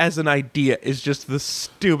as an idea is just the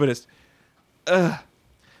stupidest. But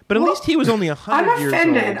at least he was only 100 I'm years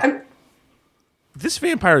offended. old. This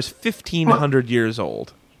vampire is 1,500 years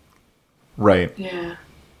old. Right. Yeah.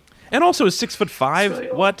 And also is 6'5". Really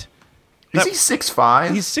old. What? Is he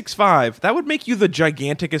 6'5"? He's 6'5". That would make you the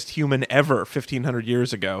giganticest human ever 1,500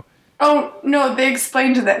 years ago. Oh, no, they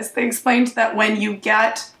explained this. They explained that when you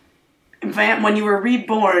were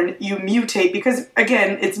reborn, you mutate because,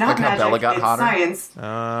 again, it's not Like how magic, Bella got it's hotter? science.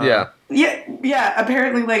 Yeah. Yeah,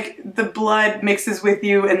 apparently, like, the blood mixes with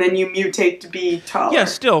you and then you mutate to be taller. Yeah,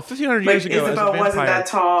 still, 1,500 years Like, ago as a Isabel vampire, wasn't that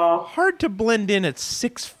tall. hard to blend in at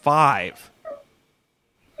 6'5".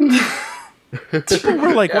 People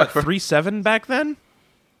were like, 3'7" back then?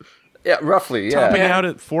 Yeah, roughly, yeah. Topping out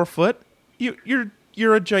at 4 foot? You're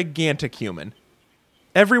a gigantic human.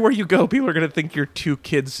 Everywhere you go, people are going to think you're two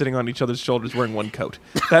kids sitting on each other's shoulders wearing one coat.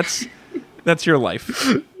 That's your life.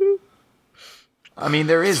 I mean,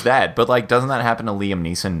 there is that, but like, doesn't that happen to Liam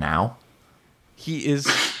Neeson now? He is,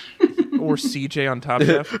 or CJ on Top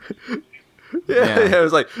Chef. Yeah, it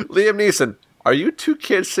was like, Liam Neeson, are you two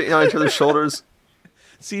kids sitting on each other's shoulders?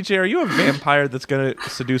 CJ, are you a vampire that's going to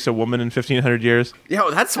seduce a woman in 1,500 years?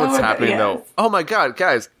 Yo, that's what's happening though. Oh my god,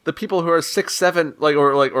 guys, the people who are 6'7",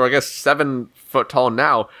 or I guess 7 foot tall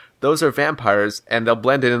now, those are vampires, and they'll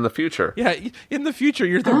blend in the future. Yeah, in the future,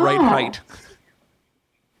 you're the right height.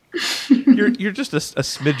 You're just a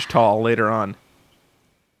smidge tall later on.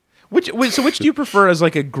 Which do you prefer as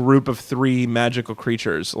like a group of 3 magical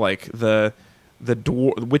creatures, like the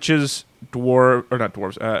witches,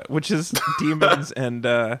 witches, demons, and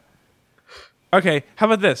okay. How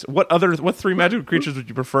about this? What 3 magical creatures would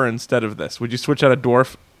you prefer instead of this? Would you switch out a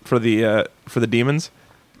dwarf for the demons?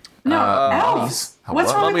 No, elves.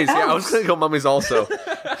 What's wrong Mummies, with elves? yeah, I was gonna go mummies also.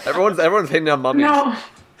 everyone's hating on mummies. No.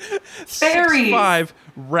 Fairies. 6'5",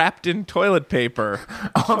 wrapped in toilet paper.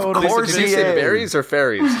 Of course Did you he say is. berries or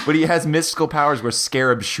fairies? But he has mystical powers where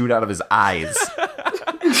scarabs shoot out of his eyes.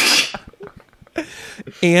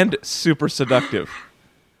 And super seductive.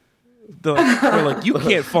 They're like, you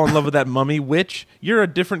can't fall in love with that mummy witch. You're a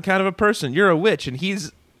different kind of a person. You're a witch, and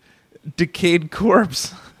he's decayed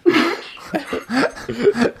corpse.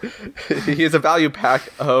 He has a value pack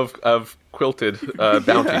of quilted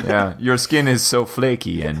bounty. Yeah, your skin is so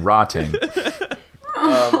flaky and rotting.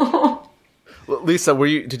 Lisa,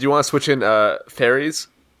 did you want to switch in fairies?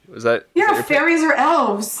 Was that? Yeah, is that your fairies or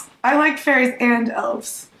elves. I like fairies and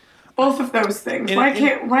elves. Both of those things. Why do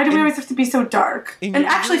we always have to be so dark? And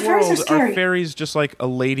actually, fairies are scary. Are fairies just like a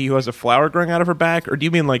lady who has a flower growing out of her back, or do you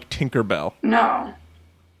mean like Tinkerbell? No,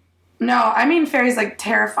 I mean fairies like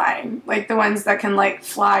terrifying, like the ones that can like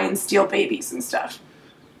fly and steal babies and stuff.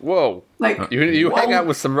 Whoa! Like You hang out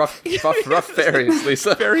with some rough fairies,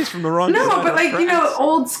 Lisa. Fairies from the wrong. No, side but of like the tracks.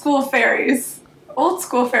 old school fairies,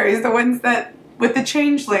 the ones that with the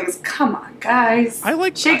changelings. Come on, guys. I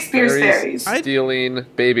like Shakespeare's fairies. Stealing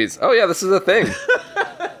babies. Oh yeah, this is a thing.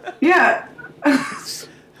 Yeah.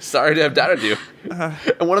 Sorry to have doubted you.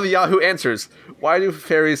 And one of the Yahoo answers: why do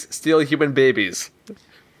fairies steal human babies?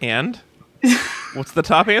 And what's the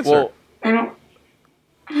top answer? Well, I don't.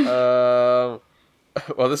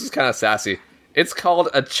 well, this is kind of sassy. It's called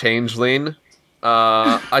a changeling.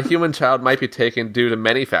 A human child might be taken due to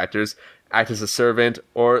many factors: act as a servant,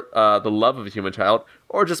 or the love of a human child,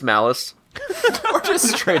 or just malice. Or just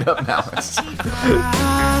straight up malice. Darling,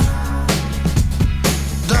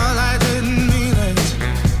 I didn't mean it.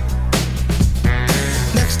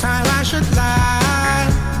 Next time I should lie.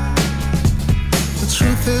 The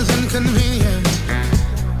truth is inconvenient.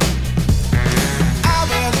 I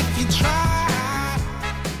bet if you try.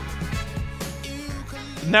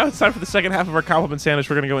 Now it's time for the second half of our compliment sandwich.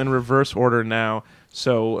 We're going to go in reverse order now.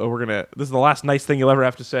 So this is the last nice thing you'll ever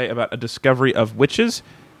have to say about a discovery of witches.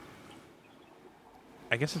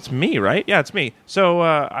 I guess it's me, right? Yeah, it's me. So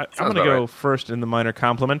I'm going to go first in the minor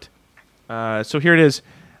compliment. So here it is.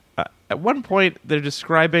 At one point, they're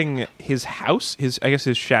describing his house, his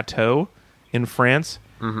chateau in France,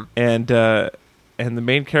 and the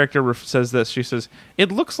main character says this. She says,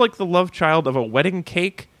 "It looks like the love child of a wedding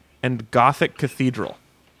cake and Gothic cathedral."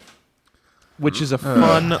 which is a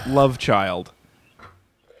fun love child.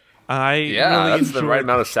 I really that's the enjoyed right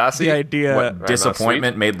amount of sassy. the idea. What,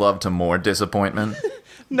 disappointment made love to more disappointment?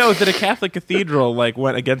 No, that a Catholic cathedral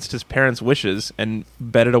went against his parents' wishes and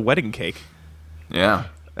betted a wedding cake. Yeah.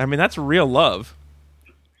 I mean, that's real love.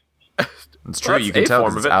 It's true. Well, You that's can a tell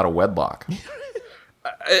form it's of it. out of wedlock.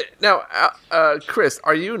 Now, Chris,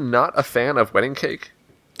 are you not a fan of wedding cake?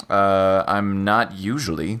 I'm not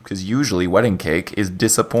usually, because usually wedding cake is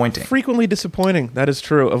disappointing. Frequently disappointing. That is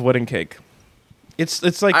true of wedding cake.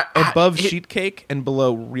 It's like above sheet cake and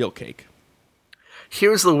below real cake.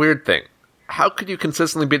 Here's the weird thing. How could you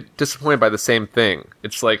consistently be disappointed by the same thing?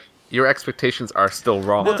 It's like your expectations are still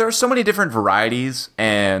wrong. Well, there are so many different varieties,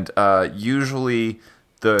 and usually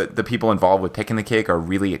the people involved with picking the cake are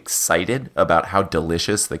really excited about how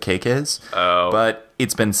delicious the cake is. Oh. But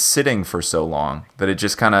it's been sitting for so long that it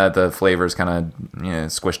just kind of, the flavors kind of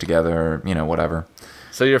squished together, whatever.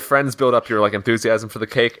 So your friends build up your enthusiasm for the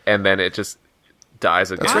cake, and then it just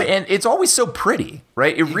dies again. That's right, and it's always so pretty,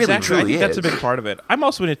 right? It really, Exactly. truly I think is. that's a big part of it. I'm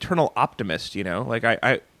also an eternal optimist,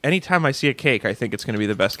 I anytime I see a cake, I think it's going to be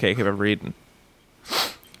the best cake I've ever eaten.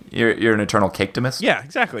 You're an eternal cake-tomist? Yeah,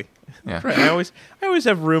 exactly. Yeah. Right. I always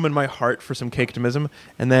have room in my heart for some cake-tomism,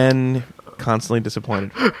 and then constantly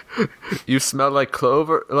disappointed. You smell like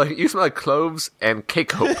clover, you smell like cloves and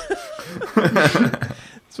cake hope. It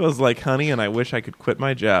smells like honey, and I wish I could quit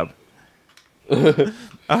my job.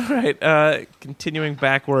 All right, continuing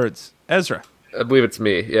backwards. Ezra. I believe it's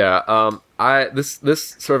me. Yeah.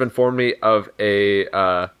 This sort of informed me of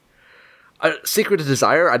a secret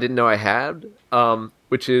desire I didn't know I had,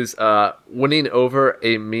 which is winning over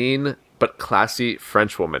a mean but classy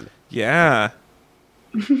French woman. Yeah.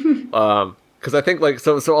 Because I think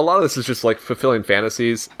so a lot of this is just fulfilling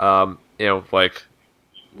fantasies. I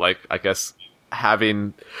guess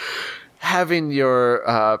having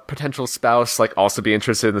your potential spouse also be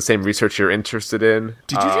interested in the same research you're interested in.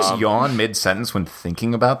 Did you just yawn mid-sentence when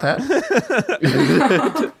thinking about that?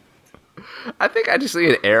 I think I just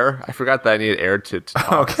needed air. I forgot that I needed air to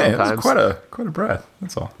talk Okay, sometimes. that's quite a breath.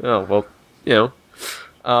 That's all. Oh, well,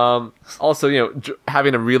 also,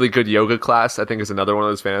 having a really good yoga class, I think, is another one of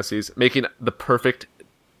those fantasies. Making the perfect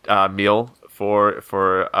meal for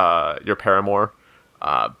your paramour,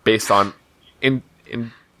 based on in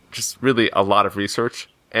just really a lot of research.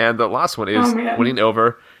 And the last one is winning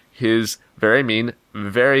over his very mean,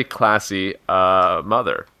 very classy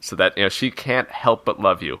mother, so that she can't help but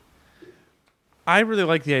love you. I really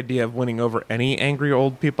like the idea of winning over any angry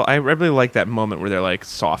old people. I really like that moment where they're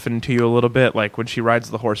softened to you a little bit, like when she rides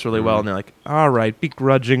the horse really well, and they're like, "All right,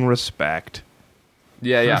 begrudging respect."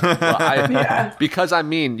 Yeah. Well, because I'm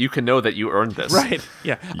mean, you can know that you earned this. Right?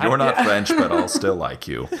 Yeah. You're not French, but I'll still like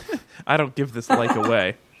you. I don't give this like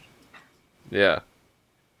away. Yeah.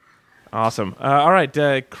 Awesome. All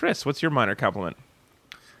right, Chris, what's your minor compliment?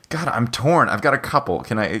 God, I'm torn. I've got a couple.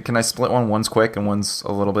 Can I split one? One's quick and one's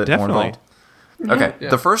a little bit more Definitely. involved. Okay. Yeah.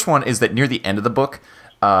 The first one is that near the end of the book,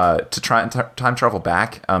 to try and time travel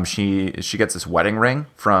back, she gets this wedding ring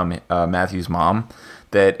from Matthew's mom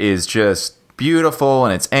that is just beautiful,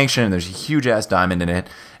 and it's ancient, and there's a huge ass diamond in it,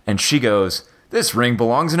 and she goes, "This ring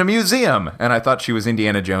belongs in a museum." And I thought she was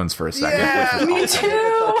Indiana Jones for a second. Yeah, me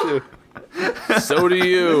too. So do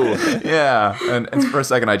you. Yeah, and for a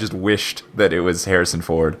second I just wished that it was Harrison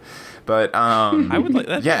Ford. But I would like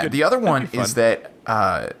that. yeah, the other one is that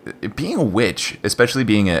being a witch, especially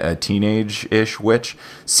being a teenage-ish witch,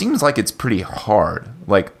 seems like it's pretty hard.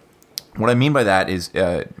 What I mean by that is,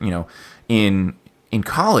 in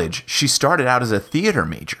college, she started out as a theater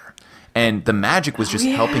major. And the magic was just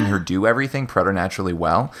helping her do everything preternaturally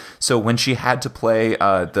well. So when she had to play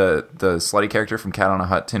the slutty character from Cat on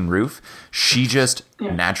a Tin Roof, she just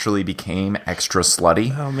naturally became extra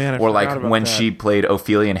slutty. Oh, man, I Or forgot about when that. she played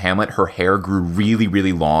Ophelia in Hamlet, her hair grew really,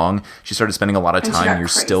 really long. She started spending a lot of And she time got near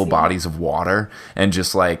crazy. still bodies of water and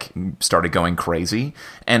just started going crazy.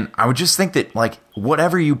 And I would just think that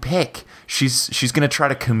whatever you pick, she's going to try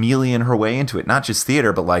to chameleon her way into it. Not just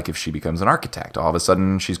theater, but if she becomes an architect, all of a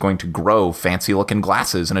sudden she's going to grow fancy looking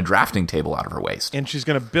glasses and a drafting table out of her waist. And she's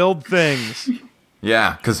going to build things.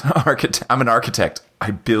 Yeah, because I'm an architect. I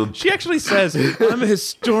build. She actually says, "I'm a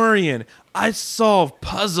historian. I solve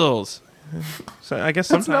puzzles." So I guess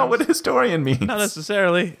That's sometimes not what historian means. not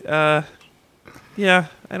necessarily. Yeah,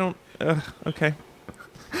 I don't. Okay.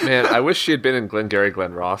 Man, I wish she had been in Glengarry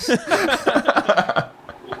Glen Ross.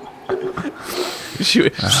 She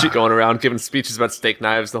Going around giving speeches about steak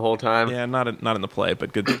knives the whole time. yeah, not in the play,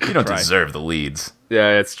 but good. You don't deserve the leads.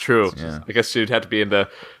 Yeah, it's true. Yeah. I guess she'd have to be in the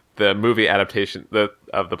movie adaptation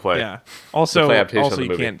of the play. Yeah. Also, The play adaptation of the you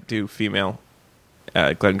movie. can't do female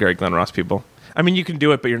Glengarry Glen Ross people. I mean, you can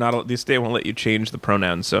do it, but you're not. They won't let you change the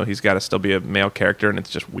pronouns, so he's got to still be a male character, and it's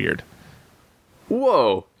just weird.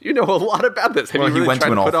 Whoa, you know a lot about this. Have Well, you he really went tried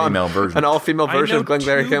to an put on all-female version. An all-female version of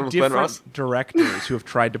Glengarry Glen different Ross? directors who have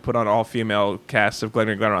tried to put on all-female casts of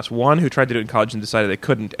Glengarry Glen Ross. One who tried to do it in college and decided they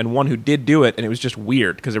couldn't, and one who did do it, and it was just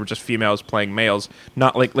weird because they were just females playing males,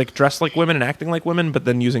 not like dressed like women and acting like women, but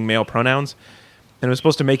then using male pronouns. And it was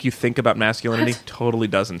supposed to make you think about masculinity. Totally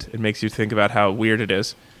doesn't. It makes you think about how weird it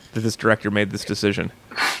is that this director made this decision.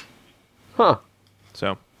 Huh.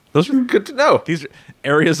 So those are Good to know. these are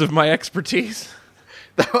areas of my expertise.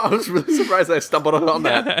 I was really surprised I stumbled on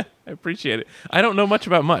that. I appreciate it. I don't know much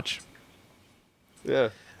about much. Yeah.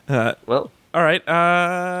 All right.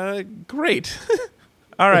 Great.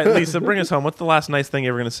 All right, Lisa, bring us home. What's the last nice thing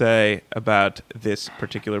you're going to say about this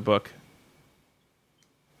particular book?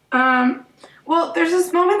 Well, there's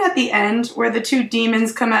this moment at the end where the two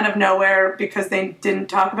demons come out of nowhere because they didn't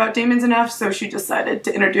talk about demons enough, so she decided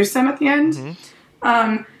to introduce them at the end.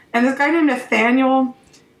 And this guy named Nathaniel,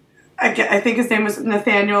 I think his name was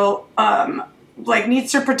Nathaniel,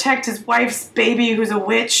 needs to protect his wife's baby who's a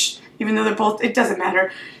witch, even though they're both, it doesn't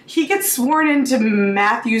matter. He gets sworn into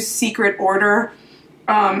Matthew's secret order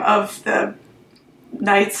of the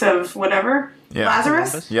Knights of whatever. Yeah.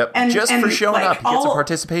 Lazarus. Yep. And, just and, for showing up, he gets a all-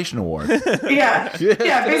 participation award. Yeah.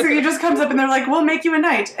 Basically, it just comes up and they're like, we'll make you a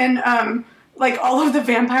knight. And, all of the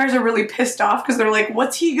vampires are really pissed off because they're like,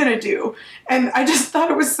 what's he going to do? And I just thought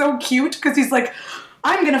it was so cute because he's like,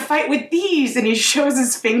 I'm going to fight with these. And he shows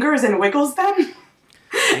his fingers and wiggles them.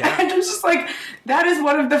 Yeah. And I'm just like, that is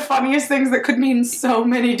one of the funniest things that could mean so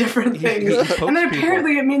many different things. And then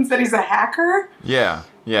apparently it means that he's a hacker. Yeah.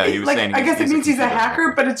 Yeah, he was saying I guess it means he's a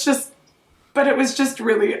hacker, but it was just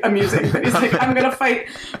really amusing that he's like, I'm going to fight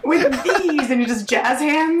with these, and he just jazz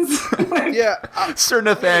hands. Sir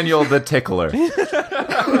Nathaniel the Tickler.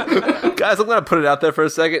 Guys, I'm going to put it out there for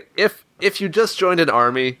a second. If you just joined an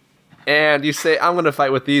army and you say, I'm going to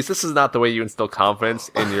fight with these, this is not the way you instill confidence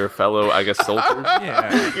in your fellow, I guess, soldiers.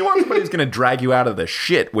 Yeah. You want somebody who's going to drag you out of the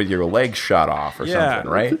shit with your legs shot off or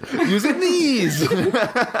something, right? Using these.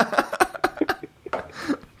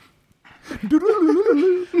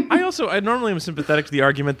 I normally am sympathetic to the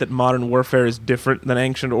argument that modern warfare is different than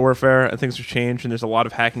ancient warfare, and things have changed, and there's a lot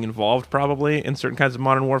of hacking involved, probably, in certain kinds of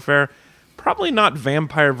modern warfare. Probably not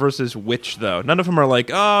vampire versus witch, though. None of them are like,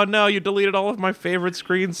 oh, no, you deleted all of my favorite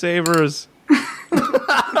screensavers.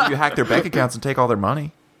 You hack their bank accounts and take all their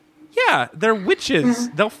money. Yeah, they're witches.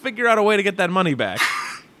 They'll figure out a way to get that money back.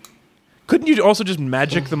 Couldn't you also just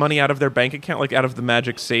magic the money out of their bank account, like out of the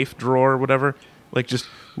magic safe drawer or whatever? Like just,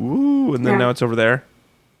 ooh, and then now it's over there.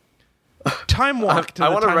 Time walk to I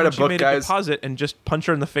the wanna time write when a she book, made guys. a deposit and just punch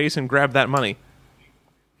her in the face and grab that money.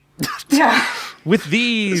 Yeah. With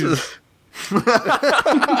these.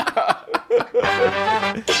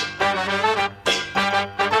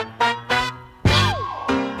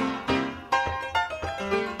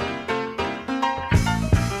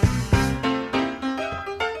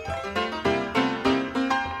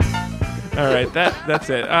 All right, that's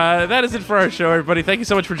it. That is it for our show, everybody. Thank you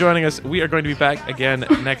so much for joining us. We are going to be back again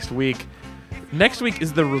next week. Next week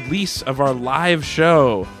is the release of our live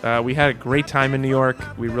show. We had a great time in New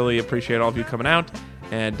York. We really appreciate all of you coming out,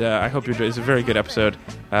 and I hope you enjoy. It's a very good episode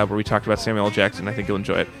where we talked about Samuel L. Jackson. I think you'll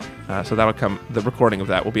enjoy it. So that'll come. The recording of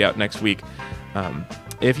that will be out next week.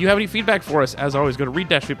 If you have any feedback for us, as always, go to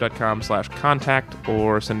read-sweep.com/contact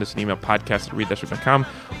or send us an email, podcast@read-sweep.com.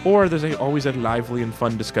 Or there's always a lively and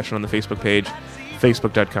fun discussion on the Facebook page,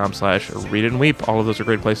 facebook.com/readandweep. All of those are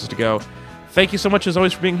great places to go. Thank you so much, as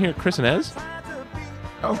always, for being here, Chris and Ez.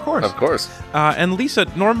 Of course. Of course. And Lisa,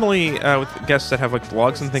 normally with guests that have like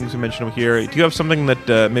blogs and things we mention them here, do you have something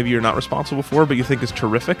that maybe you're not responsible for, but you think is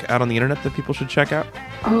terrific out on the internet that people should check out?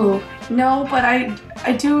 Oh, no, but I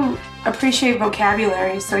do appreciate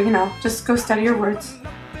vocabulary, so, just go study your words.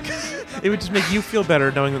 It would just make you feel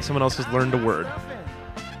better knowing that someone else has learned a word.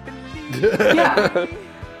 Yeah.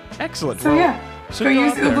 Excellent. So, yeah. So go go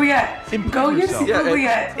use out there. oubliette. Improve Go use yourself.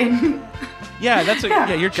 oubliette. Yeah, that's your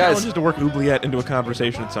challenge Guys. is to work oubliette into a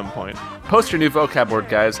conversation at some point. Post your new vocab word,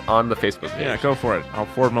 guys, on the Facebook page. Yeah, go for it. I'll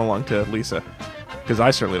forward them along to Lisa, because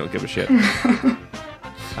I certainly don't give a shit.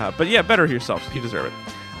 But yeah, better yourself. You deserve it.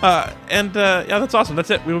 Yeah, that's awesome.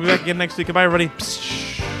 That's it. We will be back again next week. Goodbye, everybody. Psst.